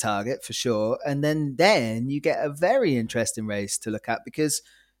to be the target for sure. And then you get a very interesting race to look at, because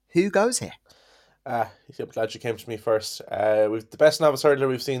who goes here? I'm glad you came to me first. The best novice hurdler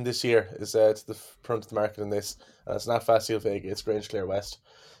we've seen this year is to the front of the market in this. It's not Facile Vega, it's Grangeclair West.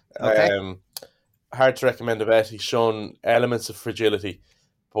 Okay. Hard to recommend a bet. He's shown elements of fragility,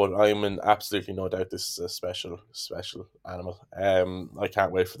 but I'm in absolutely no doubt this is a special animal. I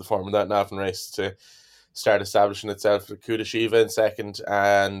can't wait for the form of that Navan race to start establishing itself. Kuda Shiva in second,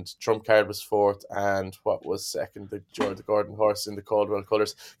 and Trump Card was fourth, and what was second? The Gordon horse in the Caldwell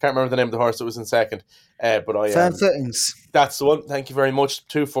colours. Can't remember the name of the horse that was in second. But I Firm Footings. That's the one. Thank you very much.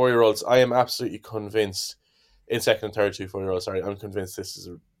 2 4-year-olds. I am absolutely convinced in second and third 2 4-year-olds. Sorry, I'm convinced this is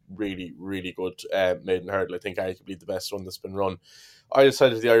a really, really good maiden hurdle. I think arguably the best one that's been run. I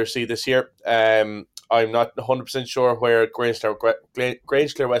decided the IRC this year. I'm not 100% sure where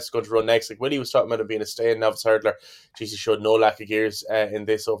Grangeclair West is going to run next. Like Willie was talking about him being a stay-in novice hurdler. He showed no lack of gears in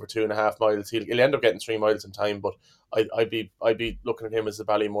this over 2.5 miles. He'll end up getting 3 miles in time, but I'd be looking at him as a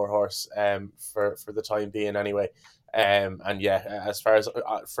Ballymore horse for the time being anyway. As far as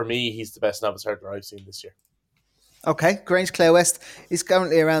for me, he's the best novice hurdler I've seen this year. Okay, Grangeclair West is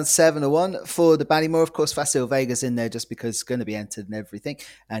currently around 7-1 for the Ballymore. Of course, Facile Vega's in there just because it's going to be entered and everything,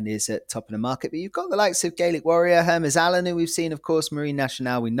 and is at top of the market. But you've got the likes of Gaelic Warrior, Hermes Allen, who we've seen, of course, Marine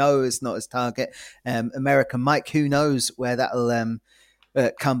National. We know it's not his target. American Mike, who knows where that'll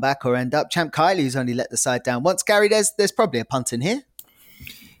come back or end up. Champ Kylie, who's only let the side down once. Gary, there's probably a punt in here.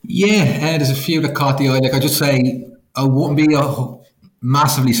 Yeah, there's a few that caught the eye. Like I just say, I wouldn't be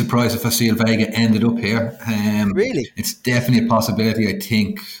massively surprised if Facile Vega ended up here. Really? It's definitely a possibility, I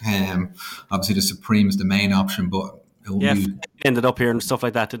think. Obviously, the Supreme is the main option, but ended up here and stuff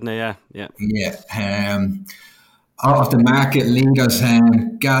like that, didn't they? Yeah. Out of the market leaders,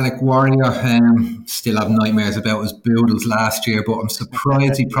 Gaelic Warrior still have nightmares about his Boodles last year, but I'm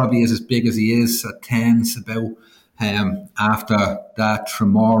surprised he probably is as big as he is at 10s about after that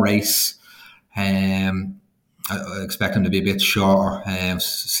Tremor race. I expect him to be a bit shorter.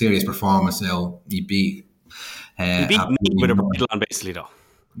 Serious performance now. He beat with a bridle on, basically, though.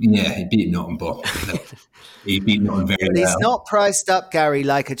 Yeah, he beat nothing, but he beat nothing very But well. he's not priced up, Gary,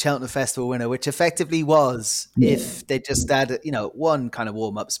 like a Cheltenham Festival winner, which effectively was if they just had, one kind of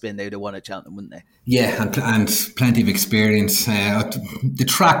warm-up spin, they would have won at Cheltenham, wouldn't they? Yeah, and plenty of experience. The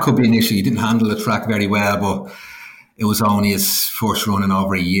track could be an issue. He didn't handle the track very well, but it was only his first run in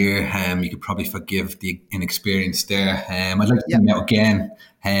over a year. You could probably forgive the inexperience there. I'd like to see him out again.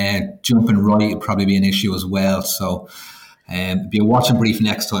 Jumping right would probably be an issue as well. So be a watching brief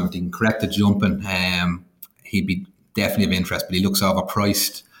next time. If he can correct the jumping, he'd be definitely of interest, but he looks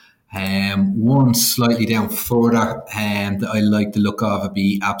overpriced. One slightly down further that I like the look of would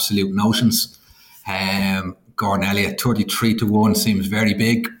be Absolute Notions. Gordon Elliott, 33-1 seems very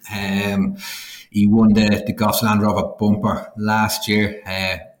big. He won the Goss Land Rover bumper last year,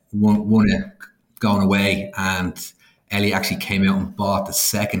 won it going away, and Elliott actually came out and bought the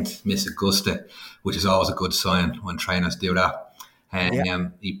second Miss Augusta, which is always a good sign when trainers do that.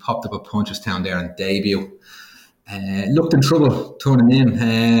 He popped up at Punchestown there on debut. Looked in trouble turning in.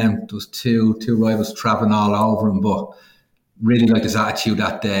 There was two rivals travelling all over him, but really liked his attitude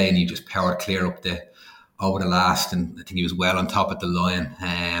that day, and he just powered clear up over the last, and I think he was well on top of the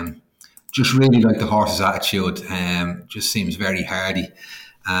line. Just really like the horse's attitude. Just seems very hardy,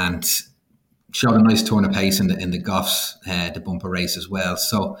 and showed a nice turn of pace in the Goffs, the bumper race as well.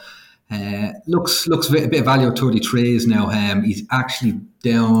 So looks a bit of value at 33s now. He's actually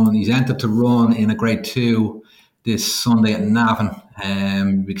down. He's entered to run in a Grade 2 this Sunday at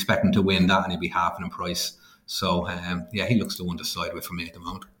Navan. We expect him to win that, and he'll be half in price. So he looks the one to side with for me at the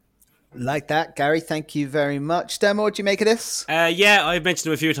moment. Like that, Gary. Thank you very much. Demo, what do you make of this? I've mentioned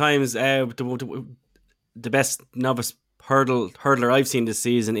him a few times. The best novice hurdler I've seen this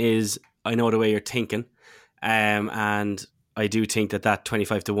season is I Know the Way You're Thinking, and I do think that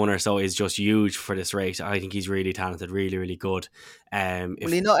 25-1 or so is just huge for this race. I think he's really talented, really, really good. Will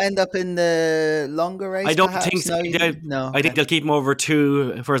he not end up in the longer race? I don't perhaps? think so. No. I think they'll keep him over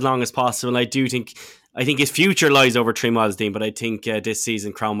 2 for as long as possible. I think his future lies over 3 miles, Dean, but I think this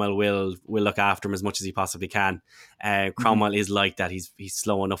season Cromwell will look after him as much as he possibly can. Cromwell is like that. He's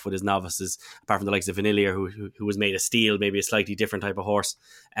slow enough with his novices, apart from the likes of Vanillier, who was made of steel, maybe a slightly different type of horse.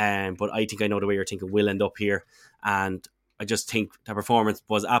 But I think I Know the Way You're Thinking will end up here, and I just think the performance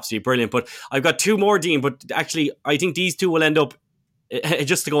was absolutely brilliant. But I've got 2 more, Dean, but actually I think these 2 will end up,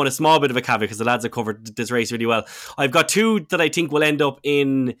 just to go on a small bit of a caveat, because the lads have covered this race really well. I've got 2 that I think will end up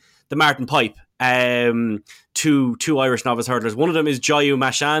in the Martin Pipe. 2 Irish novice hurdlers. One of them is Joyu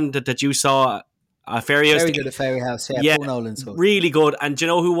Mashan that you saw at Fairy House. Very good at Fairy House, yeah. Paul Nolan's horse. Really good. And do you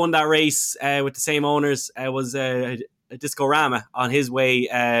know who won that race with the same owners? Was Disco Rama on his way.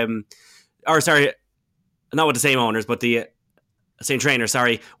 Not with the same owners, but the same trainer,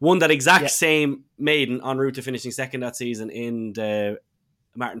 won that exact same maiden en route to finishing second that season in the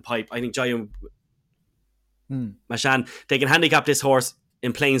Martin Pipe. I think Joyu Mashan, they can handicap this horse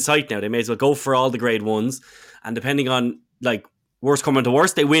in plain sight now. They may as well go for all the Grade 1s, and depending on, worst coming to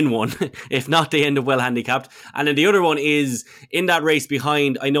worst, they win one. If not, they end up well handicapped. And then the other one is in that race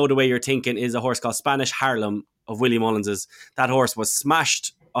behind I Know the Way You're Thinking is a horse called Spanish Harlem of Willie Mullins's. That horse was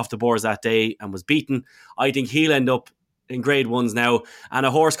smashed off the boards that day and was beaten. I think he'll end up in Grade 1s now. And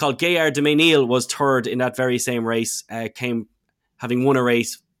a horse called Gaillard de Ménil was third in that very same race, having won a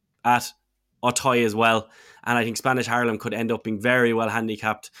race at Auteuil as well. And I think Spanish Harlem could end up being very well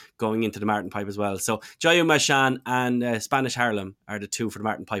handicapped going into the Martin Pipe as well. So Joyu Mashan and Spanish Harlem are the 2 for the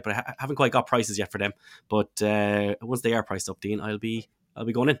Martin Pipe. But I haven't quite got prices yet for them. But once they are priced up, Dean, I'll be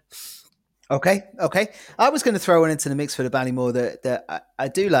going in. Okay. I was going to throw one into the mix for the Ballymore that I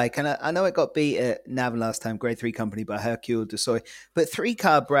do like. And I know it got beat at Navan last time, Grade 3 company by Hercule du Soy. But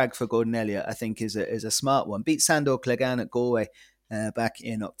 3-car Bragg for Gordon Elliott, I think, is a smart one. Beat Sandor Clegane at Galway back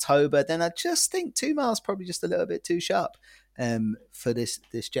in October. Then I just think 2 miles probably just a little bit too sharp for this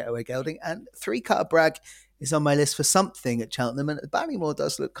Jetaway gelding. And 3-car Bragg is on my list for something at Cheltenham, and Ballymore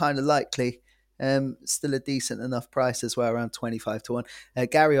does look kind of likely. Still a decent enough price as well, around 25-1.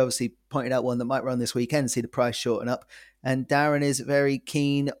 Gary obviously pointed out one that might run this weekend, see the price shorten up. And Darren is very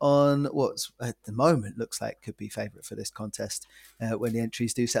keen on what's at the moment looks like could be favourite for this contest when the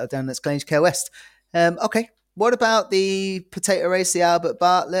entries do settle down. That's Grange Care West. Okay. What about the potato race, the Albert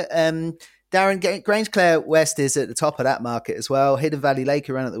Bartlett? Darren, Grange Clare West is at the top of that market as well. Hidden Valley Lake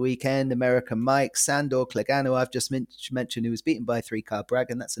around at the weekend. American Mike, Sandor Clegane, I've just mentioned, who was beaten by 3-car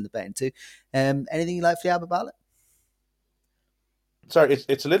Bragg, and that's in the betting too. Anything you like for the Albert Bartlett? Sorry,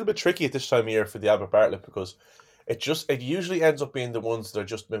 it's a little bit tricky at this time of year for the Albert Bartlett because it usually ends up being the ones that are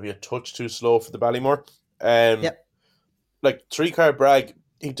just maybe a touch too slow for the Ballymore. Like 3-car Bragg,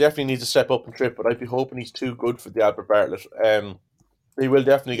 he definitely needs to step up and trip, but I'd be hoping he's too good for the Albert Bartlett. He will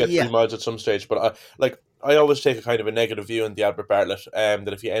definitely get Yeah. 3 miles at some stage, but I always take a kind of a negative view on the Albert Bartlett,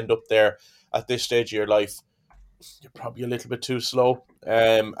 that if you end up there at this stage of your life, you're probably a little bit too slow.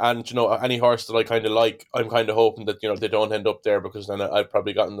 And, any horse that I kind of like, I'm kind of hoping that, they don't end up there, because then I've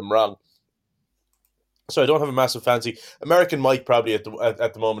probably gotten them wrong. So I don't have a massive fancy. American Mike probably at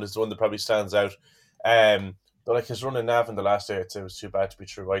the moment is the one that probably stands out. But like his run in Navan the last day, I'd say it was too bad to be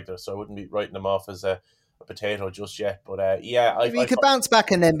true either. So I wouldn't be writing him off as a potato just yet. But he could bounce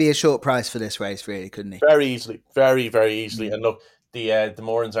back and then be a short price for this race, really, couldn't he? Very easily, very, very easily. And look, the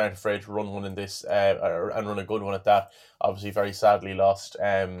Morans aren't afraid to run one in this, and run a good one at that. Obviously, very sadly lost.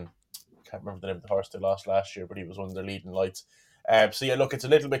 Can't remember the name of the horse they lost last year, but he was one of their leading lights. So yeah, look, it's a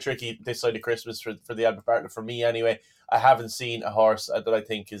little bit tricky this side of Christmas for the Albert Bartlett. For me, anyway, I haven't seen a horse that I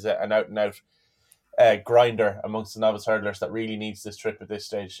think is an out and out grinder amongst the novice hurdlers that really needs this trip at this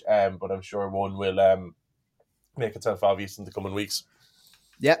stage. But I'm sure one will make itself obvious in the coming weeks.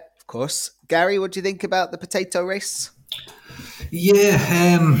 Yeah, of course. Gary, what do you think about the potato race?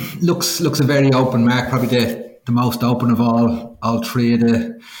 Yeah, looks a very open mark. Probably the most open of all three of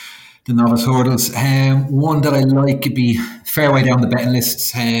the novice hurdles. One that I like could be fair way down the betting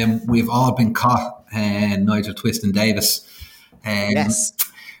lists. We've all been caught. Nigel Twiston Davis. Yes.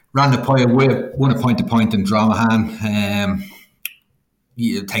 Ran the Poya, won a point-to-point in Dromahan.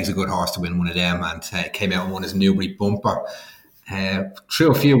 It takes a good horse to win one of them, and came out and won his Newbury Bumper.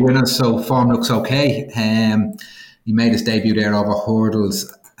 Through a few winners, so form looks okay. He made his debut there over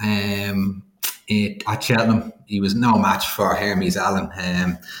hurdles at Cheltenham. He was no match for Hermes Allen,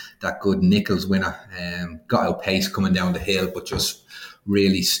 that good Nichols winner. Got out pace coming down the hill, but just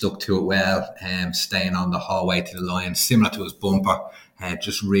really stuck to it well, staying on the hallway to the line, similar to his Bumper,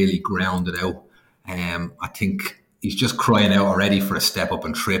 just really grounded out. I think he's just crying out already for a step up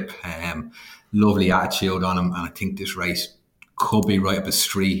and trip. Lovely attitude on him, and I think this race could be right up his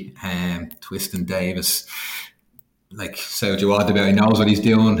street. Twiston Davis, like Sergio Audebert, he knows what he's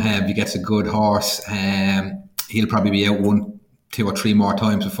doing. If he gets a good horse, he'll probably be out 1, 2 or 3 more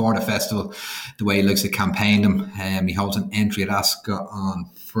times before the festival, the way he likes to campaign them. He holds an entry at Ascot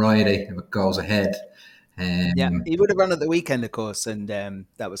on Friday if it goes ahead. He would have run at the weekend, of course, and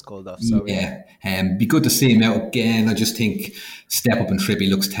that was called off. So be good to see him out again. I just think step up and trip, he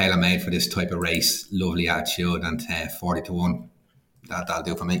looks tailor made for this type of race. Lovely attitude, and 40-1. That'll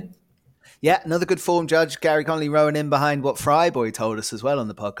do for me. Yeah, another good form judge, Gary Connolly, rowing in behind what Fryboy told us as well on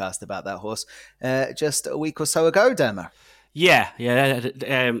the podcast about that horse just a week or so ago, Dermer. Yeah.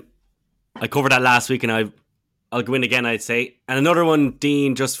 I covered that last week, and I'll go in again, I'd say. And another one,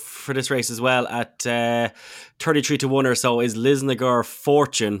 Dean, just for this race as well, at 33-1 or so, is Lisnagar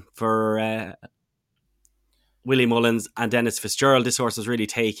Fortune for Willie Mullins and Dennis Fitzgerald. This horse is really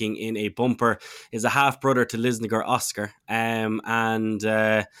taking in a bumper. Is a half brother to Lisnagar Oscar, and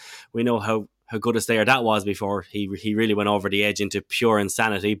we know how good a stayer that was before he really went over the edge into pure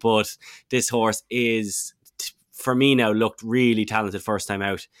insanity. But this horse is, for me now, looked really talented first time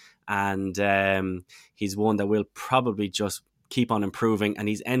out, and he's one that will probably just keep on improving, and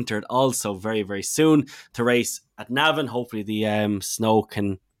he's entered also very, very soon to race at Navan. Hopefully the snow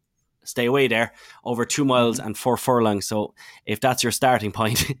can stay away there, over 2 miles and 4 furlongs. So if that's your starting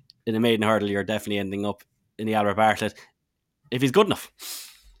point in a maiden hurdle, you're definitely ending up in the Albert Bartlett if he's good enough.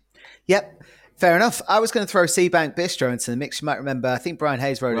 Yep, fair enough. I was going to throw Seabank Bistro into the mix. You might remember, I think Brian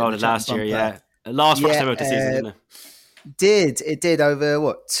Hayes rode it last year, yeah. Last first time out the season, didn't it? It did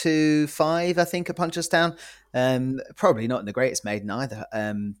over 2.5, I think, at Punchestown. Probably not in the greatest maiden either,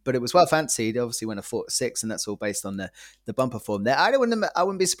 but it was well fancied. Obviously went a 4-6, and that's all based on the bumper form there. I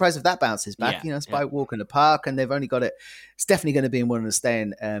wouldn't be surprised if that bounces back. It's by walk in the park, and they've only got it. It's definitely going to be in one of the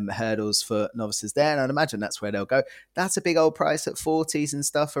staying hurdles for novices there, and I'd imagine that's where they'll go. That's a big old price at 40s and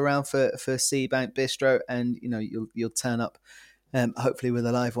stuff around for Seabank Bistro, and you'll turn up. Hopefully with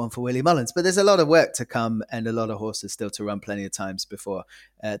a live one for Willie Mullins. But there's a lot of work to come and a lot of horses still to run plenty of times before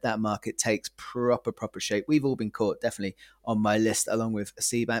that market takes proper shape. We've all been caught, definitely on my list, along with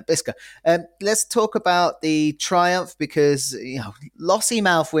Seabank Bisca. Let's talk about the Triumph, because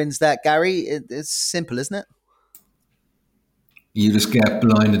Lossiemouth wins that, Gary. It's simple, isn't it? You just get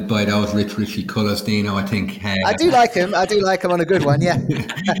blinded by those Richie colours, Dino, I think. I do like him. On a good one, yeah.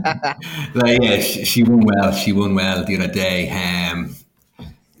 She won well. She won well the other day.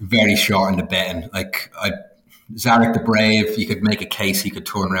 Very short in the betting. Zarek the Brave, you could make a case he could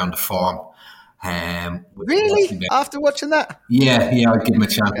turn around the form. Really? After watching that? Yeah, I'd give him a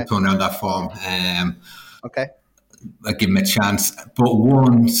chance to turn around that form. Okay. I'd give him a chance. But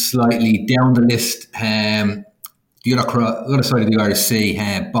one slightly down the list, the other side of the Irish Sea,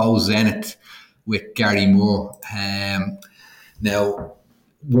 Bow Zenith with Gary Moore. Now,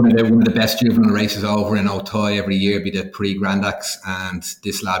 one of the best juvenile races over in Otay every year be the Prix Grandax, and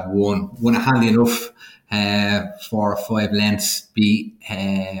this lad won it handily enough, 4 or 5 lengths, beat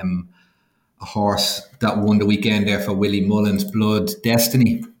a horse that won the weekend there for Willie Mullins, Blood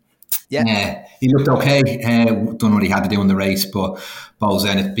Destiny. Yeah, he looked okay. Don't know what he had to do in the race, but Beau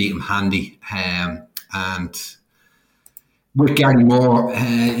Zenith beat him handy. And with Gary Moore,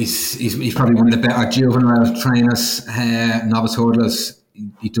 he's probably one of the better juvenile trainers, novice hurdlers.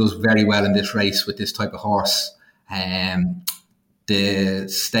 He does very well in this race with this type of horse. The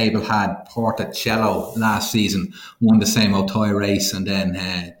stable had Porticello last season, won the same Otay race, and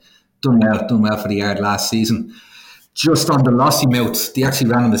then done well for the yard last season. Just on the Lossiemouth, they actually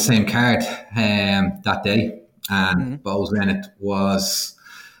ran on the same card that day, and Beau Zenith was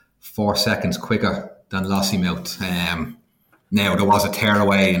 4 seconds quicker than Lossiemouth. Now, there was a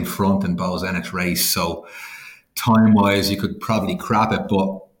tearaway in front in Beau Zenith's race, so time-wise, you could probably crap it,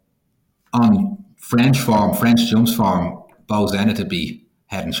 but on French jumps form, Beau Zenith would be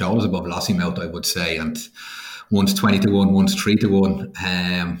head and shoulders above Lossiemouth, I would say, and one's 20-1, one's 3-1.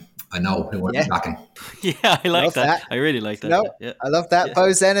 I know it wasn't tracking. Yeah, I like that. I really like that. No, yeah. I love that. Yeah.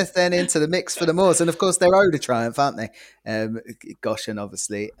 Beau Zenith then into the mix for the Moors, and of course they're owed a triumph, aren't they? Goshen,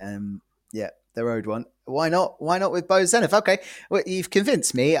 obviously. They're owed one. Why not? Why not with Beau Zenith? Okay, well, you've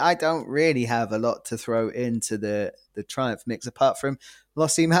convinced me. I don't really have a lot to throw into the triumph mix apart from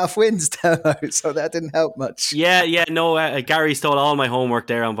Lossiemouth wins, so that didn't help much. No, Gary stole all my homework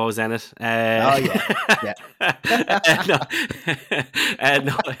there on Beau Zenith. No,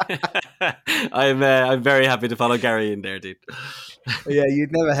 I'm very happy to follow Gary in there, dude. Yeah,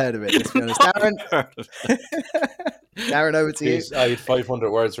 you'd never heard of it, let's be honest. Darren, over to you. I had 500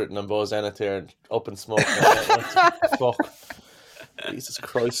 words written on Beau Zenith here, and up in smoke. Fuck. Jesus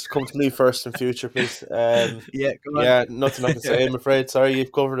Christ. Come to me first in future, please. Go on. Yeah, nothing I can say, I'm afraid. Sorry,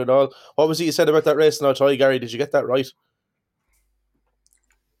 you've covered it all. What was it you said about that race in Otay, Gary? Did you get that right?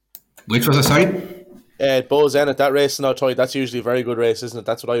 Which was it, sorry? Beau Zenith, that race in Otay, that's usually a very good race, isn't it?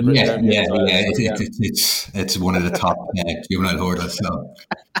 That's what I'd written down. It's one of the top juvenile hurdles. So.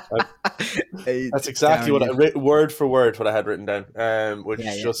 That's exactly what I word for word what I had written down, which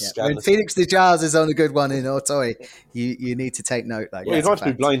is just scandalous. When Felix de Jars is on a good one in Otay, you need to take note. You'd want to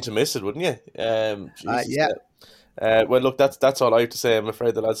be blind to miss it, wouldn't you? Well, look, that's all I have to say. I'm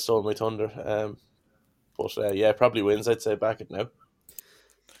afraid the lad stole my thunder. But probably wins. I'd say back it now.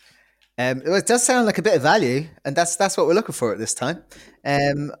 It does sound like a bit of value, and that's what we're looking for at this time.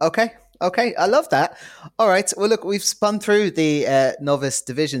 Okay, I love that. All right, well, look, we've spun through the novice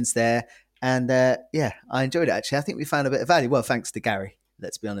divisions there, and I enjoyed it, actually. I think we found a bit of value. Well, thanks to Gary,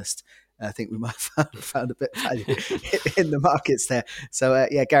 let's be honest. I think we might have found a bit of value in the markets there. So,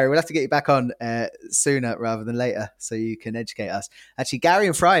 Gary, we'll have to get you back on sooner rather than later so you can educate us. Actually, Gary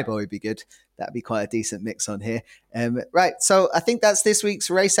and Fryboy would be good. That'd be quite a decent mix on here. Right, so I think that's this week's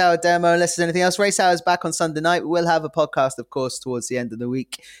Race Hour demo, unless there's anything else. Race Hour is back on Sunday night. We will have a podcast, of course, towards the end of the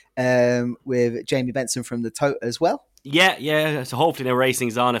week with Jamie Benson from the Tote as well. Yeah. So hopefully the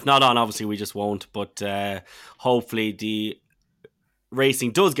racing's on. If not on, obviously we just won't. But hopefully the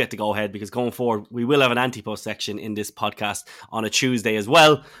racing does get to go ahead, because going forward we will have an anti-post section in this podcast on a Tuesday as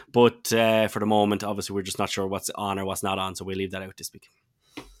well. But for the moment, obviously we're just not sure what's on or what's not on. So we'll leave that out this week.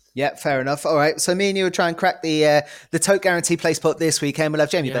 Yeah, fair enough. All right, so me and you will try and crack the Tote Guarantee place pot this weekend. We'll have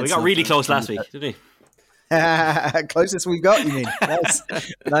Jamie Benson. We got really close last week, didn't we? Closest we got, you mean? Nice.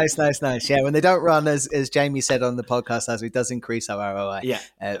 Yeah, when they don't run, as Jamie said on the podcast last week, does increase our ROI. Yeah.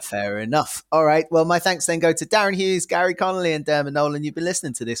 Fair enough. All right, well, my thanks then go to Darren Hughes, Gary Connolly, and Dermot Nolan. You've been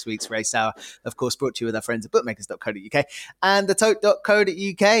listening to this week's Race Hour, of course, brought to you with our friends at bookmakers.co.uk and the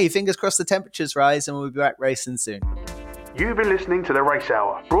tote.co.uk. Fingers crossed the temperatures rise, and we'll be back racing soon. You've been listening to The Race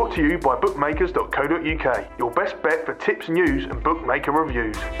Hour, brought to you by bookmakers.co.uk, your best bet for tips, news and bookmaker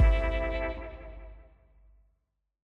reviews.